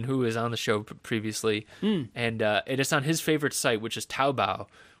Hoken, who was on the show previously, and it is on his favorite site, which is Taobao,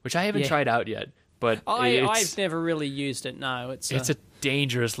 which I haven't tried out yet. But I've never really used it. No, it's a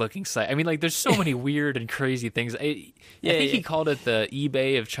dangerous looking site. I mean, like, there's so many weird and crazy things. I think he called it the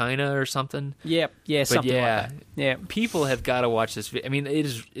eBay of China or something. Yep, something like that. Yeah, people have got to watch this. I mean,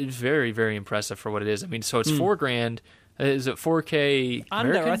 it's very, very impressive for what it is. I mean, so it's $4,000. Is it 4K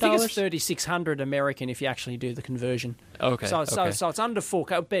American I think dollars? it's 3,600 American if you actually do the conversion. Okay. So it's under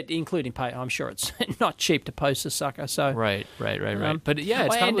 4K, but including pay. I'm sure it's not cheap to post a sucker. So right. But yeah,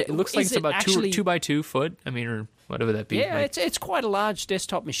 it looks like it's about actually, 2 foot. I mean, or whatever that be. Yeah, like, it's quite a large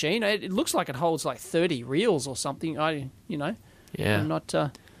desktop machine. It looks like it holds like 30 reels or something. Yeah. I'm not.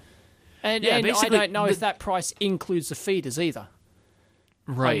 And I don't know if that price includes the feeders either.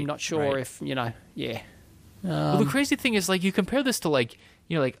 Right. I'm not sure if Yeah. Well, the crazy thing is, like, you compare this to like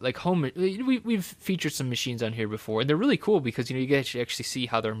home. We've featured some machines on here before, and they're really cool because you get to actually see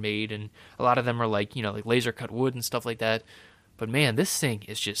how they're made, and a lot of them are like like laser cut wood and stuff like that. But man, this thing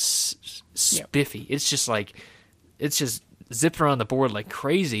is just spiffy. It's just like zipping around the board like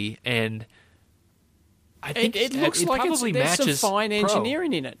crazy, and I think it looks like there's some fine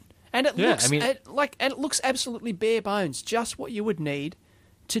engineering in it, and it looks and it looks absolutely bare bones, just what you would need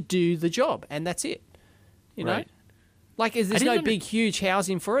to do the job, and that's it. You know? Right. Like, there's no big, huge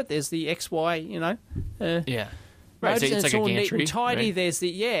housing for it. There's the XY, yeah. Right, so it's like all a gantry, neat and tidy. right? There's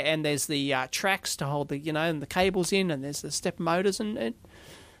and there's the tracks to hold the, and the cables in, and there's the step motors, and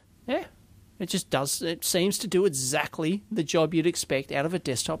it just does. It seems to do exactly the job you'd expect out of a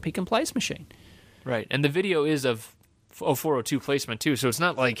desktop pick and place machine. Right, and the video is of 402 placement too, so it's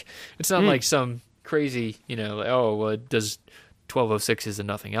not like like some crazy, it does 1206s and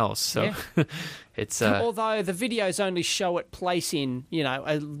nothing else. So it's although the videos only show it place in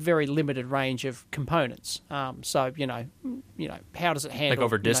a very limited range of components. So how does it handle like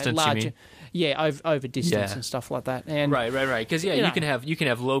over distance? Larger, you mean? Yeah, over distance and stuff like that. And right. Because you can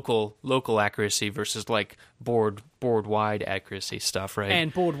have local accuracy versus like board wide accuracy stuff, right?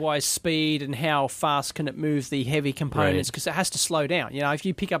 And board wise speed and how fast can it move the heavy components, because it has to slow down. If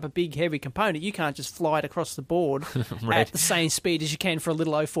you pick up a big heavy component, you can't just fly it across the board at the same speed as you can for a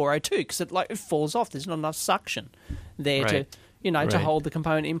little 0402, because it falls off. There's not enough suction there to to hold the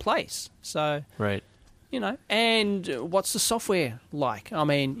component in place. So and what's the software like? I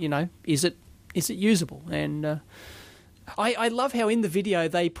mean, is it usable? And I love how in the video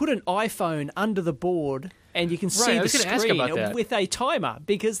they put an iPhone under the board and you can see the screen with a timer,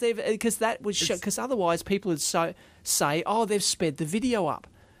 because otherwise people would say, oh, they've sped the video up,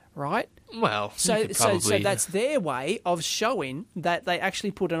 right? Well, so that's their way of showing that they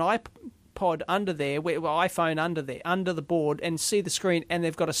actually put an iPod under there, iPhone under the board, and see the screen, and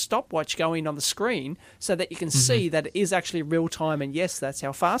they've got a stopwatch going on the screen so that you can see that it is actually real time, and yes, that's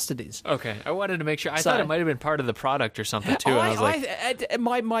how fast it is. Okay, I wanted to make sure. I thought it might have been part of the product or something too.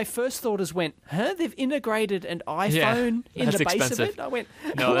 My first thought is they've integrated an iPhone in the base expensive. of it. I went,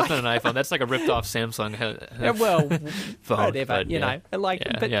 no, that's not an iPhone. That's like a ripped off Samsung. Phone, whatever,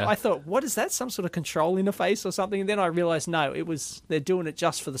 but I thought, what is that? Some sort of control interface or something? And then I realized, no, they're doing it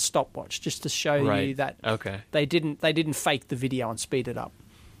just for the stopwatch, just to show you that they didn't fake the video and speed it up.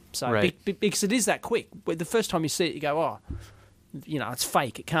 So because it is that quick. The first time you see it, you go, oh, it's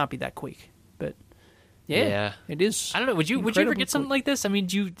fake. It can't be that quick. But it is. I don't know. Would you ever get something like this? I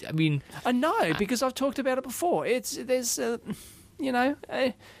mean, no, because I've talked about it before.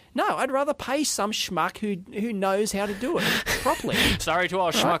 No, I'd rather pay some schmuck who knows how to do it properly. Sorry to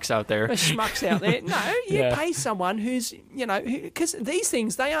all schmucks out there. The schmucks out there. No, pay someone who's, because these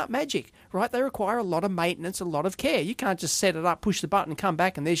things, they aren't magic, right? They require a lot of maintenance, a lot of care. You can't just set it up, push the button, come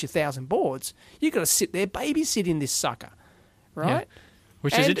back, and there's your 1,000 boards. You've got to sit there babysitting this sucker, right? Yeah.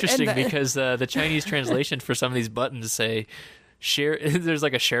 Which is interesting because the Chinese translation for some of these buttons say, share. There's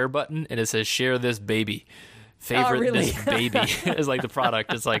like a share button, and it says, share this baby. Favorite this baby is like the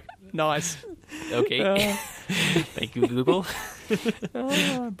product. It's like, nice. Okay. Thank you, Google.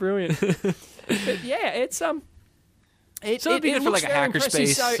 Brilliant. But it's it'd be good for like a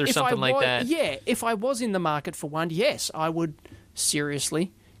hackerspace or something like that. Yeah, if I was in the market for one, yes, I would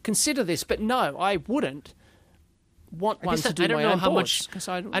seriously consider this. But no, I wouldn't want one to do my own boards.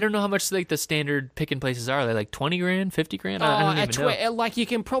 I don't know how much like the standard pick and places are. Are they like 20 grand, 50 grand? I don't even know. Like you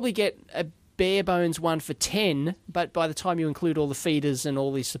can probably get a bare bones one for 10, but by the time you include all the feeders and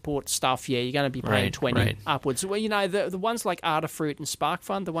all the support stuff, you're going to be paying 20 upwards. Well, the ones like Artafruit and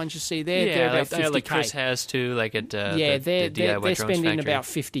SparkFun, the ones you see there, they're about 50K. Like Chris has too, like at they're DIY spending Factory. about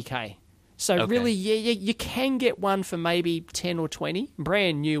 50K. So really, you can get one for maybe 10 or 20,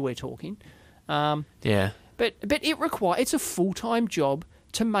 brand new. We're talking. But it's a full-time job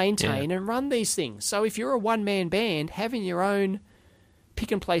to maintain and run these things. So if you're a one-man band, having your own pick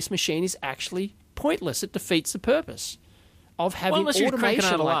and place machine is actually pointless. It defeats the purpose of having unless automation you're cranking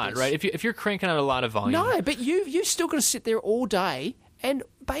out a like lot, this. right? If you're cranking out a lot of volume, no, but you've still got to sit there all day and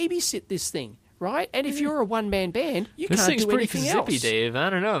babysit this thing, right? And if you're a one-man band, you can't do anything else. This thing's pretty zippy, Dave. I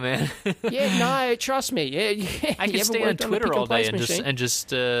don't know, man. No, trust me. Yeah, I can stay on Twitter all day and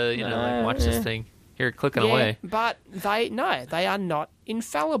just like watch this thing here clicking away. But they are not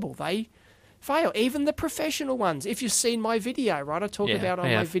infallible. They fail. Even the professional ones. If you've seen my video, right, I talk about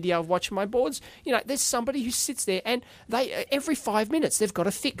on my video of watching my boards, there's somebody who sits there and they every 5 minutes they've got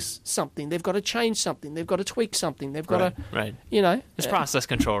to fix something, they've got to change something, they've got to tweak something, they've got to it's process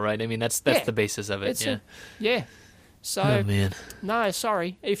control, right? I mean that's the basis of it. So no,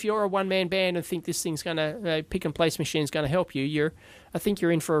 sorry, if you're a one-man band and think this thing's going to pick and place machine's going to help you, I think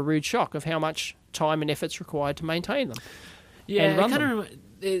you're in for a rude shock of how much time and effort's required to maintain them.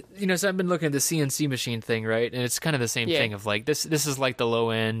 So I've been looking at the CNC machine thing, right? And it's kind of the same thing of like this is like the low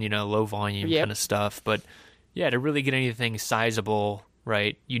end, low volume kind of stuff. But to really get anything sizable,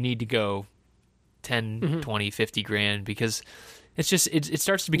 right, you need to go 10, 20, 50 grand because it's just it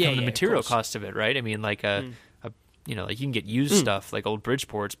starts to become the material cost of it, right? I mean, like a like you can get used stuff like old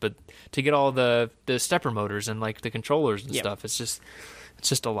Bridgeports, but to get all the stepper motors and like the controllers and stuff, it's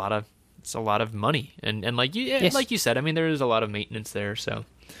just a lot of money, and like you said, I mean, there is a lot of maintenance there, so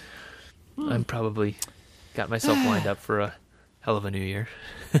I'm probably got myself lined up for a hell of a new year.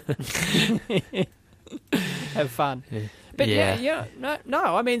 Have fun. But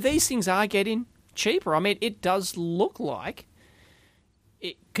no, I mean, these things are getting cheaper. I mean, it does look like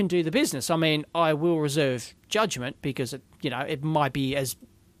it can do the business. I mean, I will reserve judgment because it might be as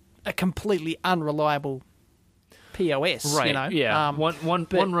a completely unreliable POS, right? Yeah, one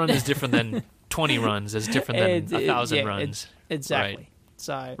run is different than 20 runs. Is different than 1,000 runs. Exactly. Right.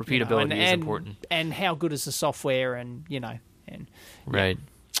 So repeatability is important. And how good is the software, and right,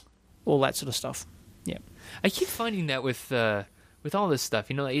 all that sort of stuff. Yeah, I keep finding that with all this stuff,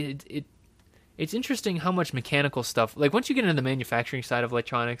 it's interesting how much mechanical stuff. Like once you get into the manufacturing side of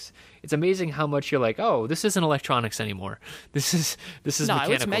electronics, it's amazing how much you're like, oh, this isn't electronics anymore. This is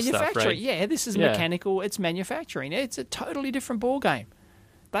mechanical it's manufacturing. Stuff, right? Yeah, this is mechanical. It's manufacturing. It's a totally different ball game.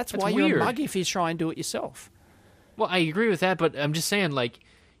 That's why weird. You're a mug if you try and do it yourself. Well, I agree with that, but I'm just saying, like,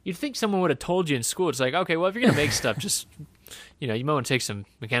 you'd think someone would have told you in school. It's like, okay, well, if you're gonna make stuff, just you might want to take some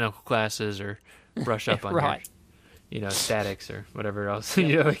mechanical classes or brush up on your statics or whatever else,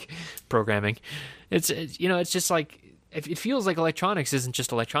 like programming. It's just like it feels like electronics isn't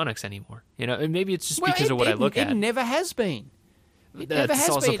just electronics anymore. And maybe it's just because of what I look at. It never has been. That's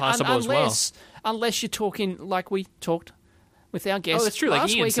also possible as well. Unless you're talking like we talked with our guests that's true, last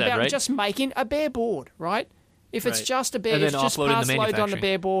like Ian week said, about right? just making a bare board, right? If it's just a bare, it's just pass load on the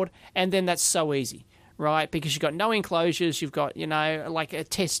bare board, and then that's so easy, right? Because you've got no enclosures, you've got, like a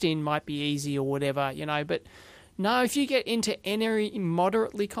test-in might be easy or whatever, but no, if you get into any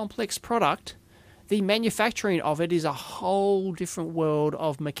moderately complex product, the manufacturing of it is a whole different world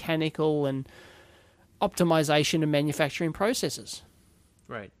of mechanical and optimization and manufacturing processes.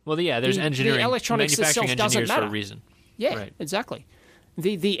 Right. Well, there's engineering, the electronics manufacturing itself engineers doesn't matter. for a reason. Yeah, right. Exactly.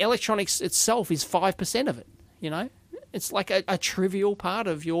 The electronics itself is 5% of it. It's like a trivial part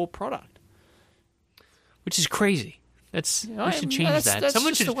of your product, which is crazy. We should change that. That's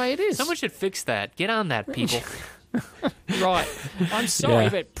just the way it is. Someone should fix that. Get on that, people. Right. I'm sorry,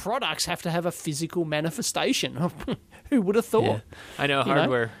 but products have to have a physical manifestation. Who would have thought? Yeah. I know,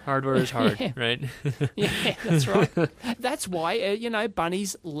 hardware is hard, right? Yeah, that's right. That's why,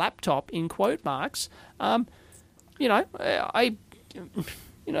 Bunny's laptop, in quote marks,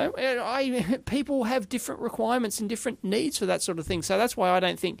 people have different requirements and different needs for that sort of thing. So that's why I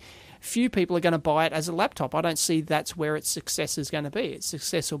don't think few people are going to buy it as a laptop. I don't see that's where its success is going to be. Its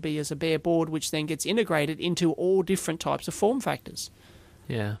success will be as a bare board, which then gets integrated into all different types of form factors.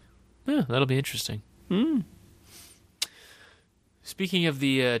 Yeah, that'll be interesting. Speaking of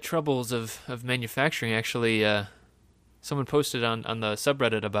the troubles of manufacturing, actually, someone posted on the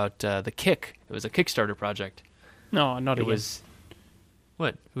subreddit about the Kick. It was a Kickstarter project. No, not again. It was...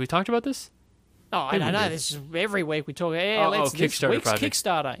 What? Have we talked about this? Oh, I don't know. This is every week we talk. This Kickstarter week's project.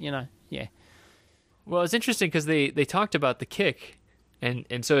 Kickstarter. Yeah. Well, it's interesting because they talked about the Kick,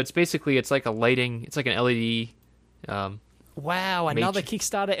 and so it's like a lighting. It's like an LED. Wow, another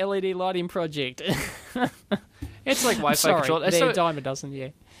Kickstarter LED lighting project. It's like Wi-Fi controlled. They're a dime a dozen. Yeah.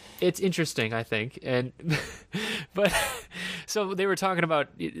 It's interesting, I think, but so they were talking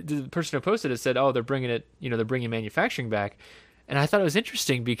about the person who posted it said, "Oh, they're bringing it. They're bringing manufacturing back." And I thought it was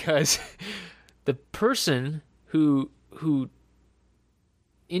interesting because the person who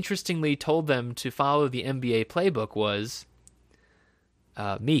interestingly told them to follow the MBA playbook was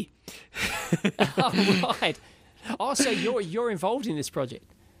me. Oh, right. Oh, so you're involved in this project?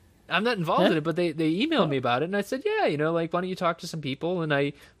 I'm not involved in it, but they emailed me about it, and I said, why don't you talk to some people? And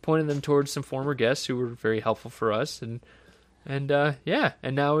I pointed them towards some former guests who were very helpful for us, and now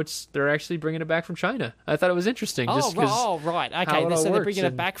they're actually bringing it back from China. I thought it was interesting. Right. Okay, so they're bringing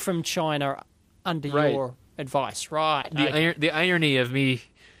it back from China under your advice. Right. The irony of me,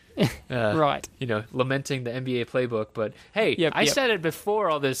 right. lamenting the NBA playbook. But hey, I said it before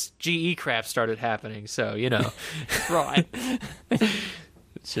all this GE crap started happening. So right.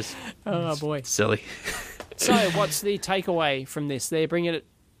 It's just boy, silly. So what's the takeaway from this? They're bringing it.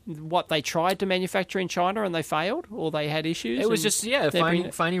 What, they tried to manufacture in China and they failed, or they had issues? It was just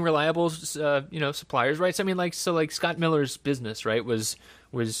finding reliable suppliers, right? So like Scott Miller's business, right, was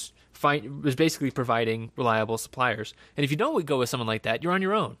basically providing reliable suppliers. And if you don't go with someone like that, you're on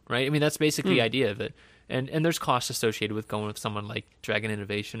your own, right? I mean, that's basically the idea of it. And there's costs associated with going with someone like Dragon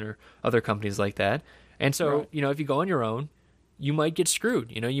Innovation or other companies like that. And so if you go on your own, you might get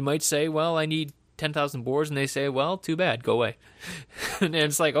screwed. You might say, well, I need 10,000 boards, and they say, well, too bad, go away. And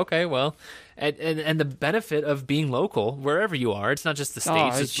it's like, okay, well, and the benefit of being local, wherever you are, it's not just the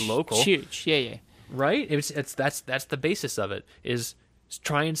States, it's local. It's huge, yeah. Right? That's the basis of it, is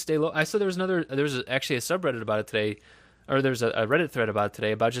try and stay local. I saw there was actually a subreddit about it today, or there's a Reddit thread about it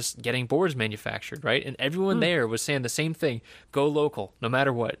today about just getting boards manufactured, right? And everyone there was saying the same thing: go local, no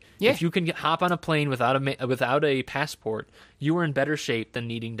matter what. Yeah. If you can hop on a plane without a passport, you are in better shape than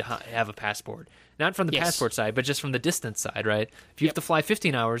needing to have a passport. Not from the passport side, but just from the distance side, right? If you have to fly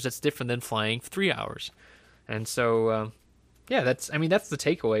 15 hours, that's different than flying 3 hours. And so, that's the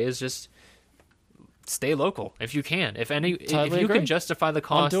takeaway: is just stay local if you can. If you can justify the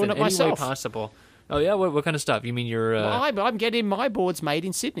cost in any way possible. Oh yeah, what kind of stuff? You mean you're? I'm getting my boards made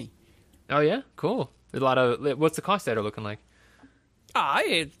in Sydney. Oh yeah, cool. A lot of. What's the cost there looking like?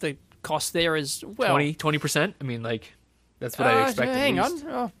 The cost there is 20%. I mean, like that's what I expect. Hang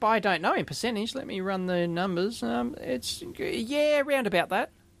on, I don't know in percentage. Let me run the numbers. It's around about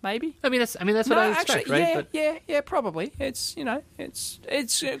that. Maybe. I mean that's what I expect, right? Yeah, probably. It's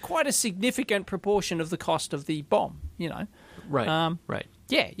it's quite a significant proportion of the cost of the BOM. Right. Right.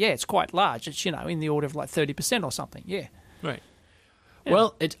 Yeah, it's quite large. It's in the order of like 30% or something. Yeah. Right. Yeah.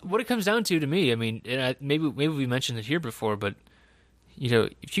 Well, what it comes down to me. I mean, maybe we mentioned it here before, but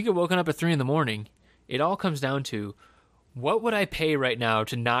if you get woken up at 3 a.m, it all comes down to what would I pay right now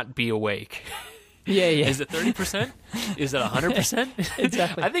to not be awake. Yeah. Is it 30%? Is it 100%?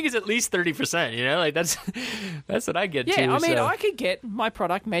 Exactly. I think it's at least 30%. Like that's what I get to. Yeah, I mean, I could get my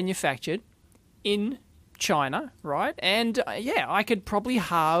product manufactured in China, right? And I could probably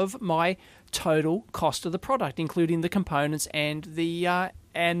halve my total cost of the product, including the components and the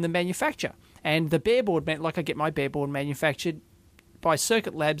manufacture. And the bareboard, like I get my bareboard manufactured by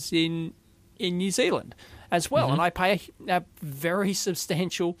Circuit Labs in New Zealand as well, and I pay a very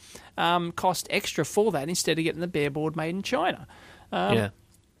substantial cost extra for that instead of getting the bareboard made in China. And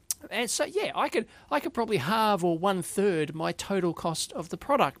so I could probably halve or 1/3 my total cost of the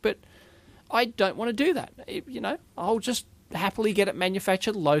product, but I don't want to do that. I'll just happily get it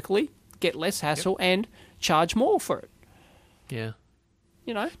manufactured locally, get less hassle, and charge more for it. Yeah.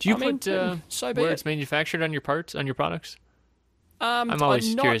 Do you put where it's manufactured on your parts, on your products? I'm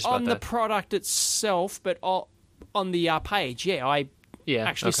always curious about that. Not on the product itself, but on the page. Yeah, I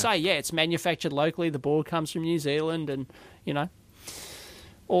actually say, it's manufactured locally. The board comes from New Zealand, and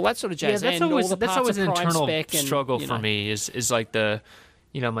all that sort of jazz. Yeah, that's always an internal struggle for me. Is like the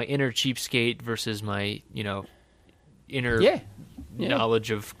my inner cheapskate versus my inner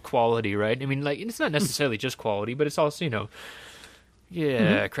knowledge of quality, right? I mean, like, it's not necessarily just quality, but it's also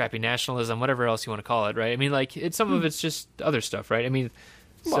crappy nationalism, whatever else you want to call it, right? I mean, like, some of it's just other stuff, right? I mean,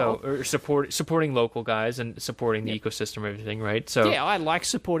 or supporting local guys and supporting the ecosystem and everything, right? So I like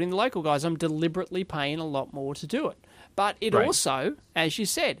supporting the local guys. I'm deliberately paying a lot more to do it, but it also, as you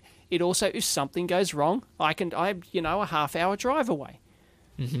said, if something goes wrong, I'm a half-hour drive away.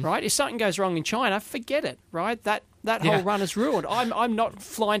 Right? If something goes wrong in China, forget it, right? That whole run is ruined. I'm not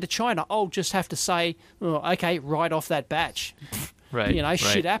flying to China. I'll just have to say, okay, write off that batch. Right.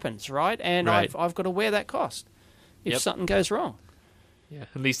 Shit happens, right? And I've got to wear that cost if something goes wrong. Yeah,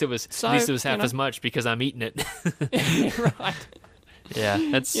 at least it was half as much because I'm eating it. Right. Yeah,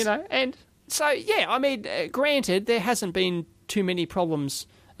 that's and so I mean, granted, there hasn't been too many problems,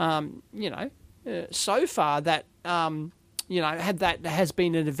 so far that that has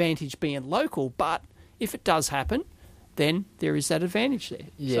been an advantage being local. But if it does happen, then there is that advantage there.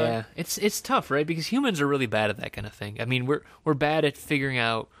 Yeah, so, it's tough, right? Because humans are really bad at that kind of thing. I mean, we're bad at figuring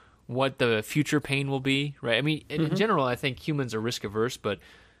out what the future pain will be, right? I mean, in general, I think humans are risk averse, but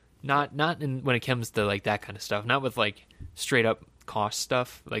not when it comes to like that kind of stuff. Not with like straight up cost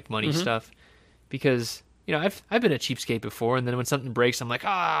stuff, like money stuff, because I've been a cheapskate before, and then when something breaks, I'm like,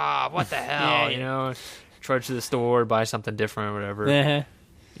 what the hell, Trudge to the store, buy something different or whatever.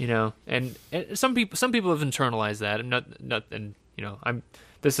 And some people have internalized that, and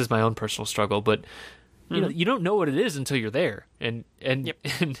this is my own personal struggle, but you don't know what it is until you're there, and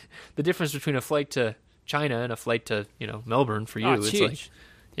the difference between a flight to China and a flight to Melbourne for you, it's huge.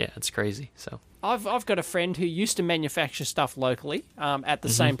 Like, it's crazy. So I've got a friend who used to manufacture stuff locally at the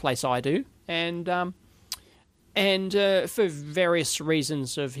same place I do, and for various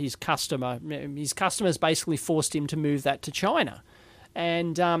reasons of his customers basically forced him to move that to China.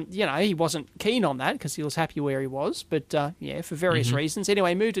 And, he wasn't keen on that because he was happy where he was. But, for various reasons.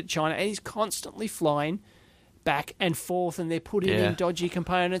 Anyway, moved to China, and he's constantly flying back and forth, and they're putting in dodgy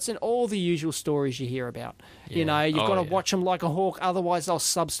components and all the usual stories you hear about. You've got to watch them like a hawk, otherwise they'll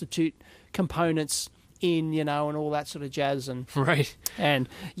substitute components in, and all that sort of jazz. And right. And,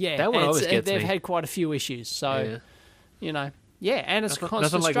 yeah, that one always gets they've me. had quite a few issues. So, and it's constant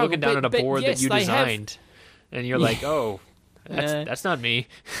nothing like struggle. looking down at a board yes, that you they designed, and you're like, oh, that's not me.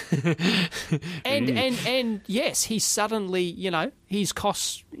 and yes, he suddenly, his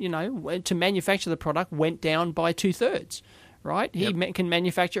costs, to manufacture the product went down by 2/3, right? He can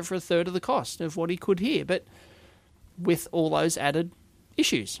manufacture it for 1/3 of the cost of what he could here, but with all those added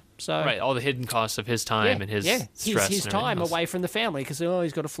issues. So right, all the hidden costs of his time and his stress, his time else. away from the family because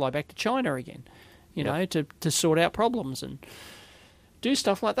he's got to fly back to China again, to sort out problems and do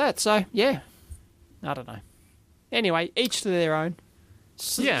stuff like that. So I don't know. Anyway, each to their own.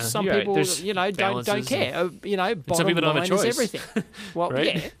 Some people, don't care. Bottom people don't have a line choice. is everything. Well,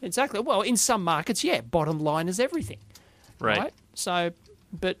 right? yeah, exactly. Well, in some markets, bottom line is everything. Right. So,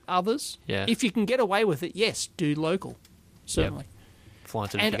 but others, if you can get away with it, yes, do local, certainly.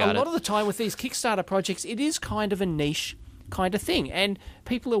 Flaunt it and if you got a lot it. of the time with these Kickstarter projects, it is kind of a niche kind of thing, and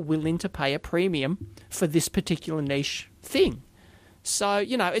people are willing to pay a premium for this particular niche thing. So,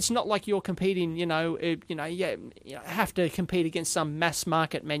 it's not like you're competing, you have to compete against some mass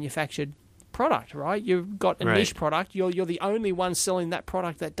market manufactured product, right? You've got a niche product. You're the only one selling that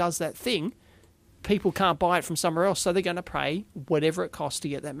product that does that thing. People can't buy it from somewhere else, so they're going to pay whatever it costs to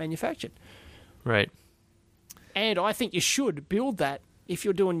get that manufactured. Right. And I think you should build that. If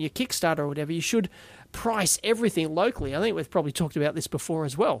you're doing your Kickstarter or whatever, you should price everything locally. I think we've probably talked about this before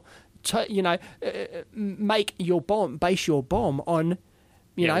as well. Make your bomb, base your bomb on,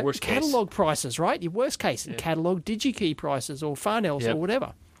 catalog prices, right? Your worst case, catalog DigiKey prices or Farnell's or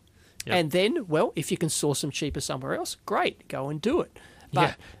whatever. Yep. And then, if you can source them cheaper somewhere else, great, go and do it.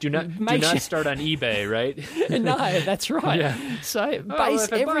 But do not start on eBay, right? No, that's right. So base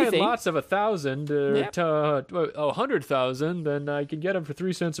if I everything. buy lots of 1,000 to 100,000, then I can get them for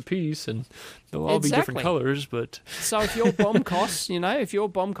 3 cents a piece, and they'll all be different colors. But so if your bomb costs, if your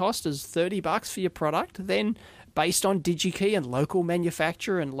bomb cost is $30 for your product, then based on DigiKey and local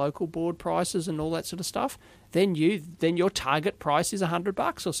manufacturer and local board prices and all that sort of stuff, then your target price is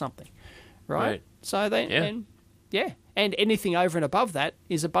 $100 or something, right? So then. And anything over and above that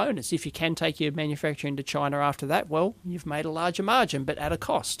is a bonus. If you can take your manufacturing to China after that, well, you've made a larger margin, but at a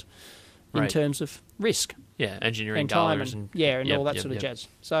cost in terms of risk. Yeah, engineering and dollars. Time and all that sort of jazz.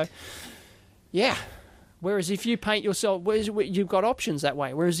 So, whereas if you paint yourself, you've got options that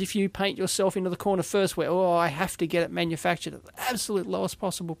way. Whereas if you paint yourself into the corner first where, I have to get it manufactured at the absolute lowest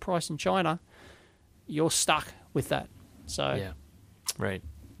possible price in China, you're stuck with that. So, right.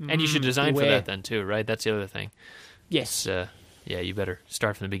 And you should design for that then too, right? That's the other thing. Yes. You better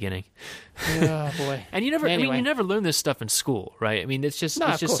start from the beginning. Oh boy. And you never learn this stuff in school, right? I mean, it's just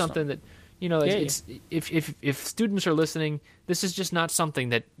something that it's if students are listening, this is just not something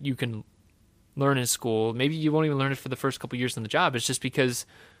that you can learn in school. Maybe you won't even learn it for the first couple of years on the job. It's just because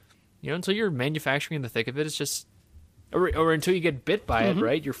until you're manufacturing in the thick of it, it's just or until you get bit by it,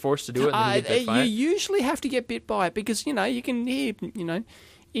 right? You're forced to do it. And then you get bit by it. You usually have to get bit by it because you can hear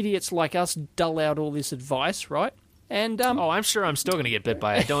idiots like us dull out all this advice, right? And I'm sure I'm still going to get bit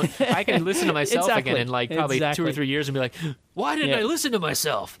by it. I can listen to myself again in probably 2 or 3 years and be like, why didn't I listen to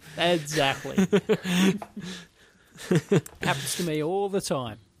myself? Exactly. Happens to me all the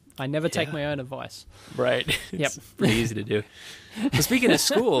time. I never take my own advice. Right. It's pretty easy to do. But speaking of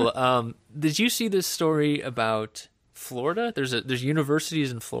school, did you see this story about Florida? There's universities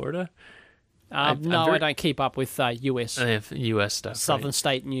in Florida. I don't keep up with U.S. U.S. stuff. Southern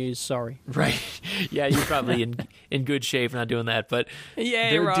state news, sorry. Right. Yeah, you're probably in good shape not doing that. But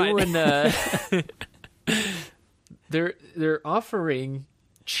they're doing they're offering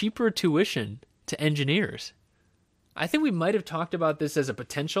cheaper tuition to engineers. I think we might have talked about this as a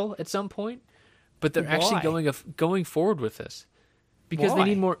potential at some point, but they're actually going forward with this because they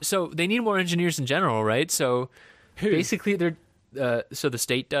need more. So they need more engineers in general, right? So basically, they're. So the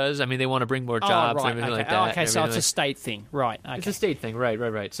state does. I mean, they want to bring more jobs and everything like that. Okay, so it's a state thing, right? Okay. It's a state thing,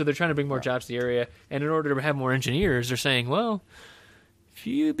 right. So they're trying to bring more jobs to the area, and in order to have more engineers, they're saying, well, if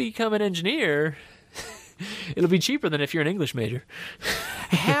you become an engineer, it'll be cheaper than if you're an English major.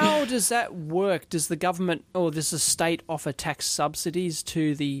 How does that work? Does the government or does the state offer tax subsidies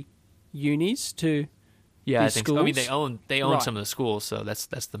to the unis to? Yeah, I think schools? so. I mean, they own some of the schools, so that's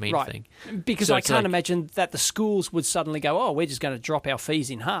the main thing. Because I can't imagine that the schools would suddenly go, we're just going to drop our fees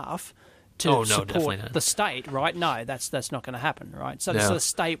in half to support the state, right? No, that's not going to happen, right? So the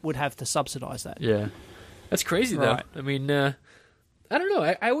state would have to subsidise that. Yeah. That's crazy, though. I mean, I don't know.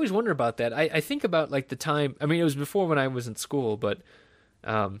 I always wonder about that. I think about, the time... I mean, it was before when I was in school, but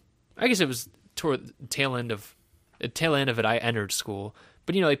I guess it was toward the tail end of it, I entered school.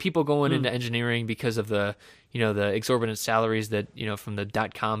 But like people going into engineering because of the the exorbitant salaries that from the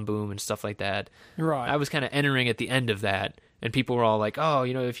 .com boom and stuff like that. Right. I was kind of entering at the end of that, and people were all like, "Oh,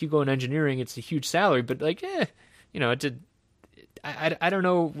 if you go in engineering, it's a huge salary." But like, it did. I don't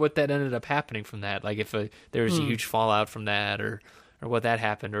know what that ended up happening from that. Like if there was a huge fallout from that, or what that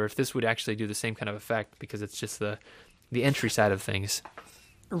happened, or if this would actually do the same kind of effect because it's just the entry side of things.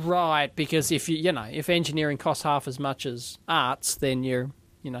 Right, because if if engineering costs half as much as arts, then you're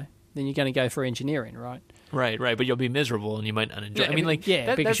going to go for engineering, right? Right, but you'll be miserable and you might not enjoy. Yeah, I mean, like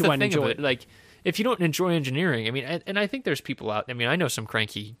because that's you the won't thing enjoy of it. Like if you don't enjoy engineering, I mean, and I think there's people out. I mean, I know some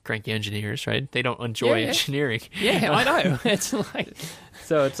cranky engineers, right? They don't enjoy engineering. Yeah, I know. It's like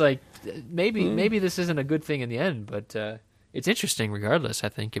so. It's like maybe this isn't a good thing in the end, but it's interesting regardless. I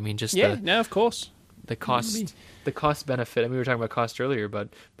think. I mean, just of course. The cost benefit. I mean, we were talking about cost earlier, but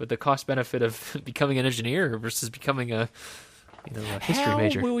the cost benefit of becoming an engineer versus becoming a history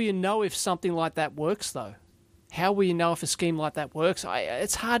major. How will you know if something like that works, though? How will you know if a scheme like that works?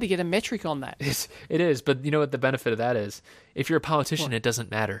 It's hard to get a metric on that. It is, but you know what the benefit of that is? If you're a politician, it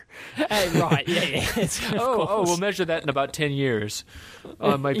doesn't matter. Right, yeah. We'll measure that in about 10 years.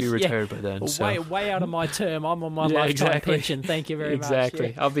 I might be retired by then. So. Way out of my term. I'm on my lifetime pension. Thank you very much.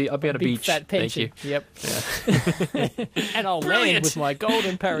 Exactly. I'll be on a beach. Fat pension. Thank you. Yep. Yeah. And I'll land with my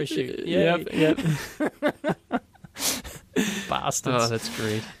golden parachute. Yep. Bastards. Oh, that's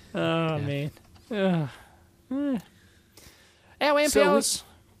great. Oh, man. Our amp hour's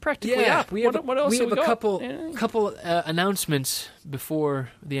practically up. What else we have we a got? couple announcements before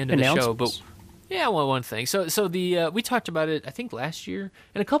the end of the show. But one thing. So the we talked about it I think last year,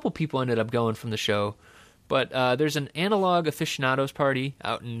 and a couple people ended up going from the show. But there's an analog aficionados party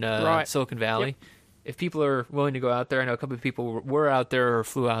out in Silicon Valley. Yep. If people are willing to go out there, I know a couple of people were out there or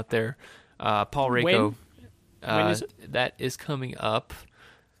flew out there. Paul Rako. When is it? That is coming up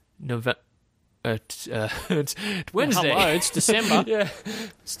November. It's Wednesday. Hello, it's December. Yeah.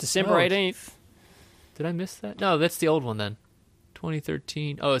 It's December 18th. Did I miss that? No, that's the old one then.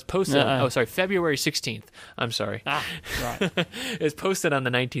 2013. Oh, it's posted. Oh, sorry, February 16th. I'm sorry. Right. It's posted on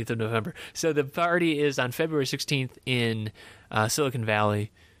the 19th of November. So the party is on February 16th in Silicon Valley.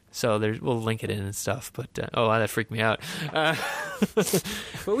 So we'll link it in and stuff. But that freaked me out.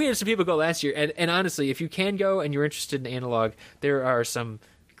 But we had some people go last year, and honestly, if you can go and you're interested in analog, there are some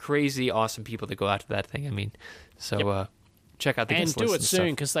crazy awesome people that go out to that thing. I mean, so check out the guest list and do it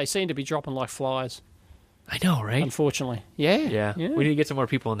soon because they seem to be dropping like flies. I know, right? Unfortunately, yeah. We need to get some more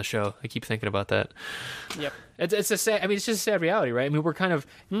people on the show. I keep thinking about that. Yep. It's a sad. I mean, it's just a sad reality, right? I mean, we're kind of.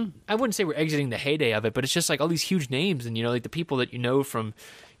 I wouldn't say we're exiting the heyday of it, but it's just like all these huge names, and like the people that from,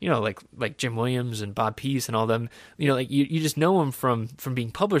 like Jim Williams and Bob Pease and all them. Like you just know them from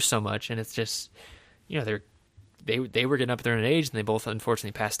being published so much, and it's just, they were getting up there in age, and they both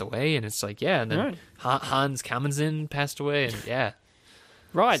unfortunately passed away, and it's like, and then Hans Kamen-Zinn passed away, and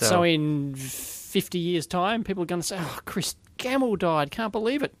Right, so in 50 years' time, people are going to say, oh, Chris Gamble died, can't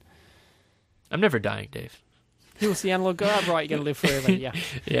believe it. I'm never dying, Dave. He was the analog guy, right, you're going to live forever, yeah.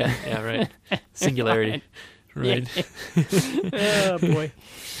 Yeah, right. Singularity. Right. Oh, boy.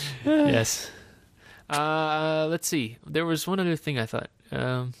 Yes. Let's see. There was one other thing I thought.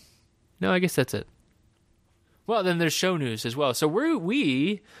 No, I guess that's it. Well, then there's show news as well. So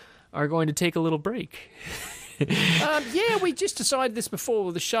we are going to take a little break. We just decided this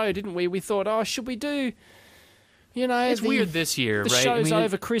before the show, didn't we? We thought, should we do, it's weird this year, the right? show's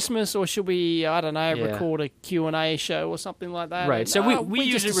over Christmas, or should we, I don't know, record a Q&A show or something like that? Right. And, so we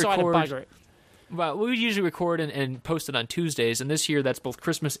usually just decided record. Bugger it. Well, we usually record and post it on Tuesdays, and this year that's both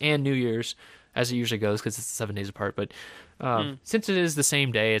Christmas and New Year's, as it usually goes, because it's 7 days apart. But since it is the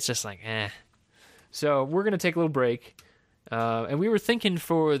same day, it's just like, So we're going to take a little break. And we were thinking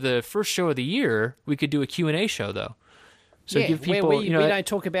for the first show of the year, we could do a Q&A show, though. So give people, where we don't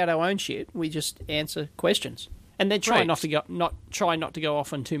talk about our own shit. We just answer questions. And then try not to go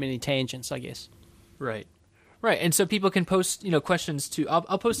off on too many tangents, I guess. Right. Right, and so people can post, questions to.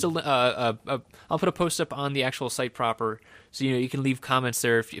 I'll post I'll put a post up on the actual site proper, so you can leave comments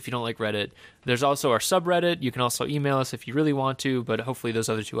there if you don't like Reddit. There's also our subreddit. You can also email us if you really want to, but hopefully those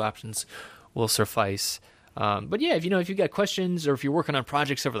other two options will suffice. But yeah, if you've got questions or if you're working on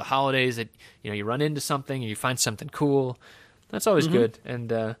projects over the holidays that you run into something or you find something cool, that's always good.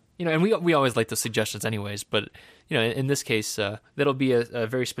 And and we always like the suggestions anyways. But in this case, that'll be a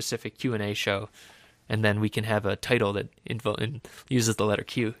very specific Q&A show. And then we can have a title that uses the letter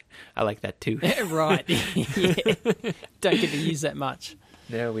Q. I like that too. Right. Don't get to use that much.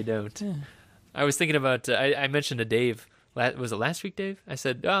 No, we don't. I was thinking about, I mentioned to Dave, was it last week, Dave? I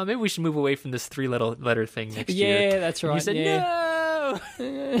said, maybe we should move away from this 3-letter thing next year. Yeah, that's right. And he said, no!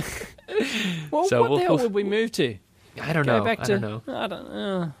 Well, So what the hell would we move to? I don't know. Back to, I don't know. I don't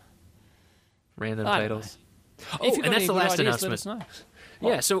know. Random I don't titles. If Oh, you've and got that's any the good last ideas, let announcement. us know.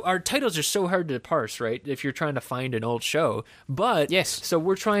 Yeah, so our titles are so hard to parse, right? If you're trying to find an old show. But, yes. So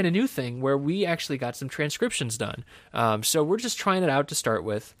we're trying a new thing where we actually got some transcriptions done. So we're just trying it out to start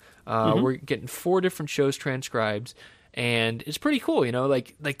with. We're getting 4 different shows transcribed, and it's pretty cool, you know?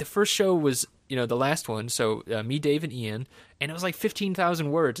 Like the first show was, you know, the last one, so me, Dave, and Ian, and it was like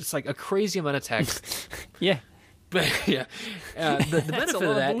 15,000 words. It's like a crazy amount of text. Yeah. But yeah, the benefit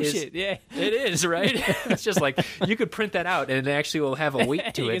of that is, yeah, it is, right? It's just like you could print that out and it actually will have a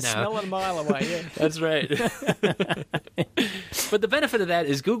weight to you it can now. smell it a mile away. Yeah, that's right. But the benefit of that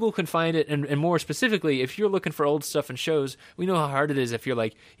is Google can find it, and more specifically, if you're looking for old stuff and shows, we know how hard it is if you're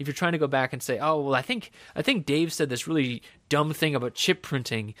trying to go back and say, oh well, I think Dave said this really dumb thing about chip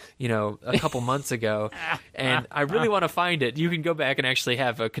printing, you know, a couple months ago, and I really want to find it. You can go back and actually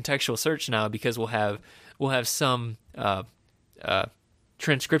have a contextual search now because we'll have some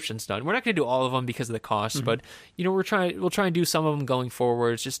transcriptions done. We're not going to do all of them because of the cost, but you know, we'll try and do some of them going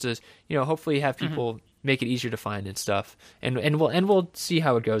forwards, just to, you know, hopefully have people make it easier to find and stuff. And we'll see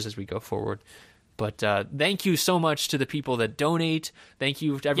how it goes as we go forward. But thank you so much to the people that donate. Thank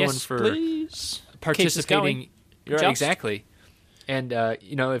you to everyone for participating. Right, exactly. And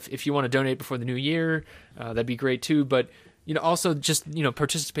you know, if you want to donate before the new year, that'd be great too. But you know, also just, you know,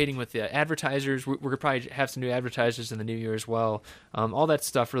 participating with the advertisers. We're gonna probably have some new advertisers in the new year as well. All that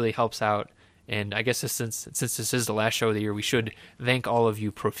stuff really helps out. And I guess since this is the last show of the year, we should thank all of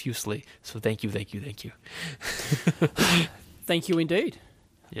you profusely. So thank you. Thank you indeed.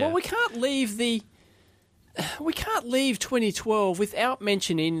 Yeah. Well, we can't leave 2012 without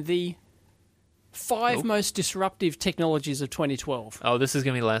mentioning the 5 most disruptive technologies of 2012. Oh, this is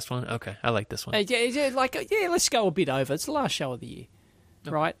going to be the last one? Okay, I like this one. Let's go a bit over. It's the last show of the year,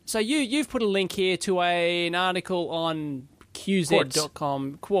 right? So you've put a link here to an article on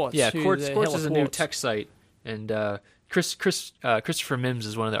QZ.com. Quartz. Yeah, Quartz is a new tech site, and Christopher Mims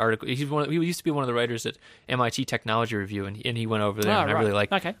is one of the articles. He used to be one of the writers at MIT Technology Review, and he went over there, and I really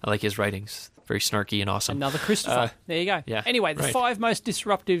like his writings. Very snarky and awesome. Another Christopher. There you go. Yeah, anyway, the 5 most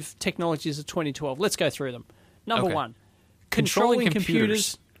disruptive technologies of 2012. Let's go through them. Number 1, controlling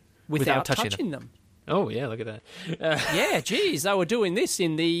computers without touching them. Oh, yeah, look at that. Yeah, geez, they were doing this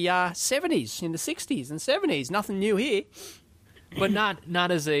in the 70s, in the 60s and 70s. Nothing new here. But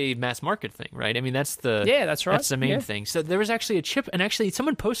not as a mass market thing, right? I mean, that's right. That's the main thing. So there was actually a chip, and actually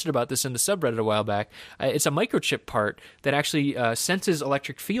someone posted about this in the subreddit a while back. It's a microchip part that actually senses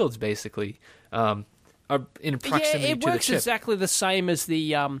electric fields, basically, in proximity to the chip. Yeah, it works exactly the same as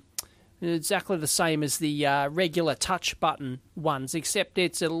the regular touch button ones, except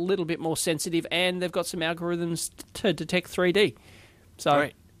it's a little bit more sensitive, and they've got some algorithms to detect 3D. So.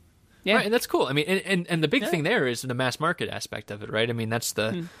 Right. Yeah, right, and that's cool. I mean, and the big thing there is the mass market aspect of it, right? I mean, that's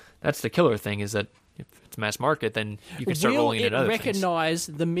the killer thing, is that if it's mass market, then you can start rolling in other things. Will it recognize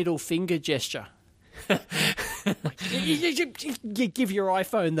the middle finger gesture? You give your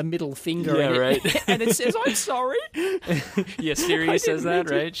iPhone the middle finger, and it says, "I'm sorry." Yeah, Siri says that,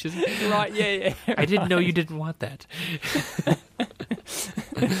 right? She's right. Yeah. I didn't know you didn't want that.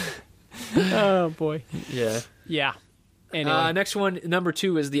 Oh boy. Yeah. Anyway. Next one, number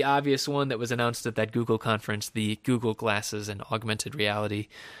 2, is the obvious one that was announced at that Google conference, the Google Glasses and augmented reality.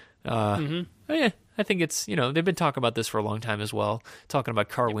 I think it's, you know, they've been talking about this for a long time as well, talking about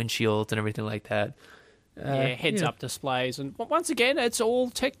car windshields and everything like that. Heads-up displays. And once again, it's all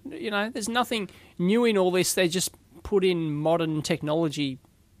tech, you know, there's nothing new in all this. They just put in modern technology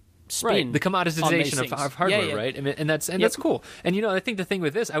spin. Right, the commoditization of hardware, right? I mean, and that's cool. And you know, I think the thing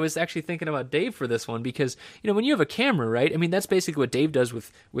with this, I was actually thinking about Dave for this one, because you know, when you have a camera, right? I mean, that's basically what Dave does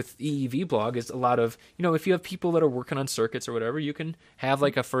with EEV blog, is a lot of, you know, if you have people that are working on circuits or whatever, you can have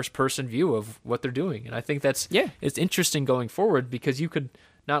like a first person view of what they're doing. And I think it's interesting going forward, because you could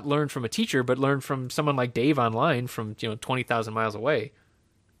not learn from a teacher, but learn from someone like Dave online from, you know, 20,000 miles away.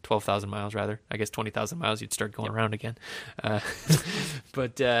 12,000 miles, rather. I guess 20,000 miles, you'd start going around again.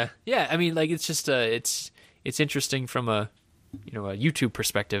 But yeah, I mean, like, it's just it's interesting from a, you know, a YouTube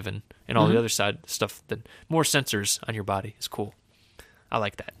perspective, and all the other side stuff. That more sensors on your body is cool. I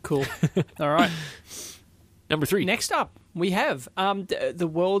like that. Cool. All right. Number 3. Next up, we have the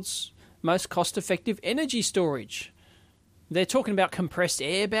world's most cost-effective energy storage. They're talking about compressed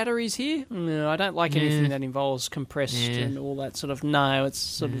air batteries here. No, I don't like anything that involves compressed and all that sort of. No, it's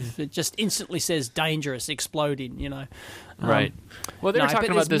sort of, it just instantly says dangerous, exploding. You know, right? Well, they were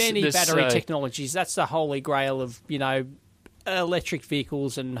talking about this. There's many battery technologies. That's the holy grail of, you know, electric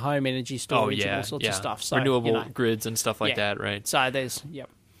vehicles and home energy storage and all sorts of stuff. So, renewable grids and stuff like that, right? So there's,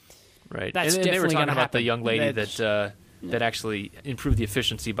 Right. That's and they were definitely talking gonna about happen. the young lady that actually improved the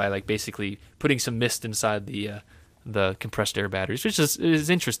efficiency by like basically putting some mist inside the compressed air batteries, which is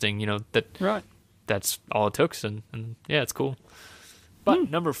interesting. That's all it took, and yeah, it's cool.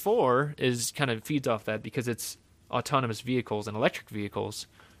 But number 4 is kind of feeds off that because it's autonomous vehicles and electric vehicles.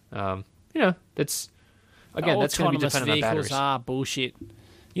 That's again that's going to be dependent on batteries. Autonomous vehicles are bullshit.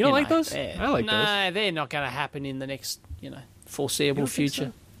 You don't like those? I like those. No, they're not going to happen in the next foreseeable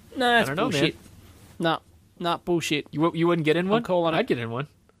future. So? No, it's bullshit. Man. No, bullshit. You wouldn't get in one? I'd get in one.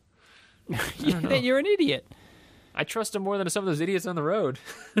 You're an idiot. I trust them more than some of those idiots on the road.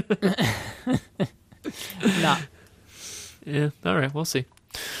 No. Yeah, all right, we'll see.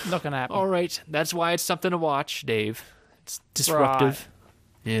 Not going to happen. All right, that's why it's something to watch, Dave. It's disruptive.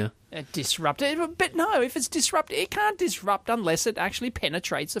 Right. Yeah. Disruptive. But no, if it's disruptive, it can't disrupt unless it actually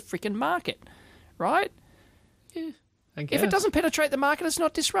penetrates the freaking market, right? Yeah, I guess. If it doesn't penetrate the market, it's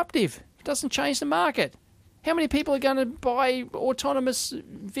not disruptive. It doesn't change the market. How many people are going to buy autonomous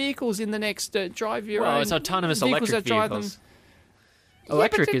vehicles in the next drive your own? Well, it's autonomous electric vehicles.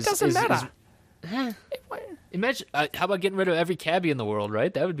 Electric it doesn't matter. Imagine, how about getting rid of every cabbie in the world,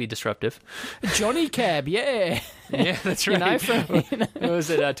 right? That would be disruptive. Johnny Cab, yeah. Yeah, that's right. What was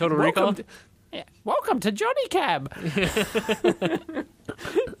it, Total Recall? Welcome to Johnny Cab.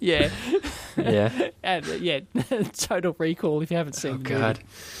 Yeah. Yeah. And, Total Recall, if you haven't seen it. Oh, God.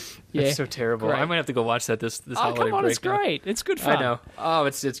 Yeah. That's so terrible. Great. I might have to go watch that this holiday break. Come on, it's great. It's good fun. I know. Oh,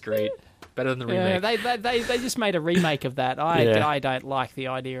 it's great. Better than the remake. They just made a remake of that. I don't like the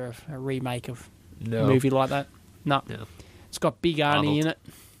idea of a remake of a movie like that. No. It's got Big Arnie in it.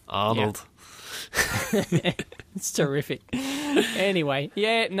 Arnold. Yeah. It's terrific. Anyway,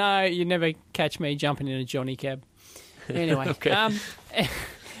 you never catch me jumping in a Johnny Cab. Anyway. Okay.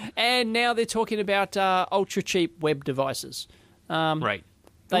 And now they're talking about ultra cheap web devices. Right.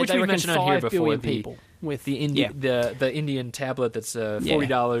 Which we reckon mentioned on here before, people with the Indian tablet that's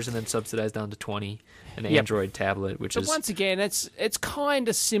 $40 and then subsidized down to $20, an Android tablet, But once again, it's kind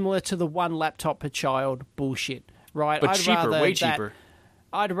of similar to the one laptop per child bullshit, right? But way cheaper.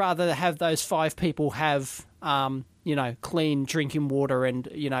 I'd rather have those 5 people have clean drinking water and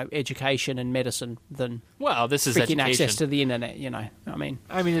education and medicine than this is freaking education. access to the internet. I mean,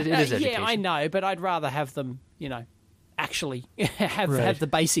 it is education. Yeah, I know, but I'd rather have them actually have the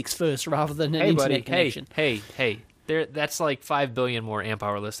basics first rather than an internet connection. Hey, that's like 5 billion more amp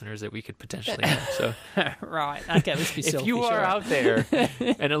hour listeners that we could potentially have. So right, okay, let's be selfish. If you are out there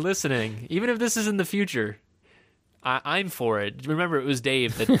and are listening, even if this is in the future, I'm for it. Remember, it was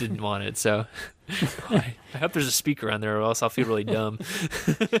Dave that didn't want it, so I hope there's a speaker on there, or else I'll feel really dumb.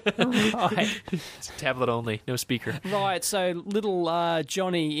 Right, it's tablet only, no speaker. Right, so little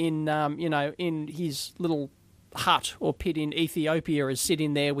Johnny in his little hut or pit in Ethiopia is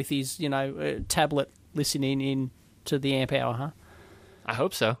sitting there with his tablet listening in to the amp hour, huh? I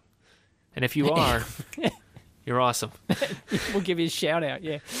hope so. And if you are, you're awesome. We'll give you a shout out,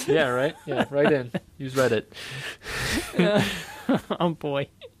 yeah. Yeah, right? Yeah, right in. Use Reddit. Oh boy.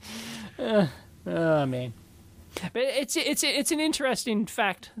 Oh man. But it's an interesting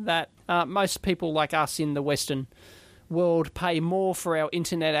fact that most people like us in the Western world pay more for our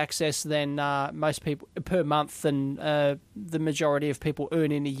internet access than most people per month than the majority of people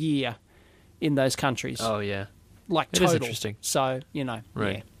earn in a year in those countries. Oh yeah, like it total. Is interesting. So right.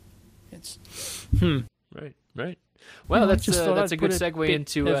 Yeah, it's right. Well, that's a good segue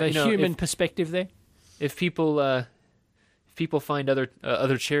into a human perspective there. If people find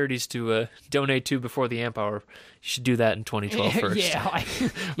other charities to donate to before the amp hour, you should do that in 2012 first.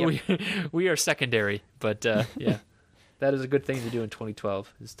 Yeah, we are secondary, but yeah. That is a good thing to do in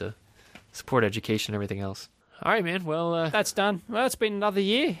 2012, is to support education and everything else. All right, man. Well, that's done. Well, it's been another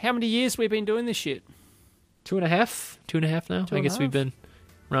year. How many years we've been doing this shit? 2.5. 2.5 now. I guess we've been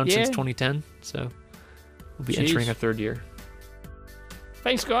around since 2010, so we'll be entering our 3rd year.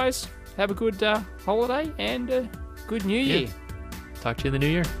 Thanks, guys. Have a good holiday and good New Year. Talk to you in the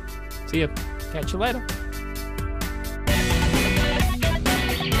new year. See ya. Catch you later.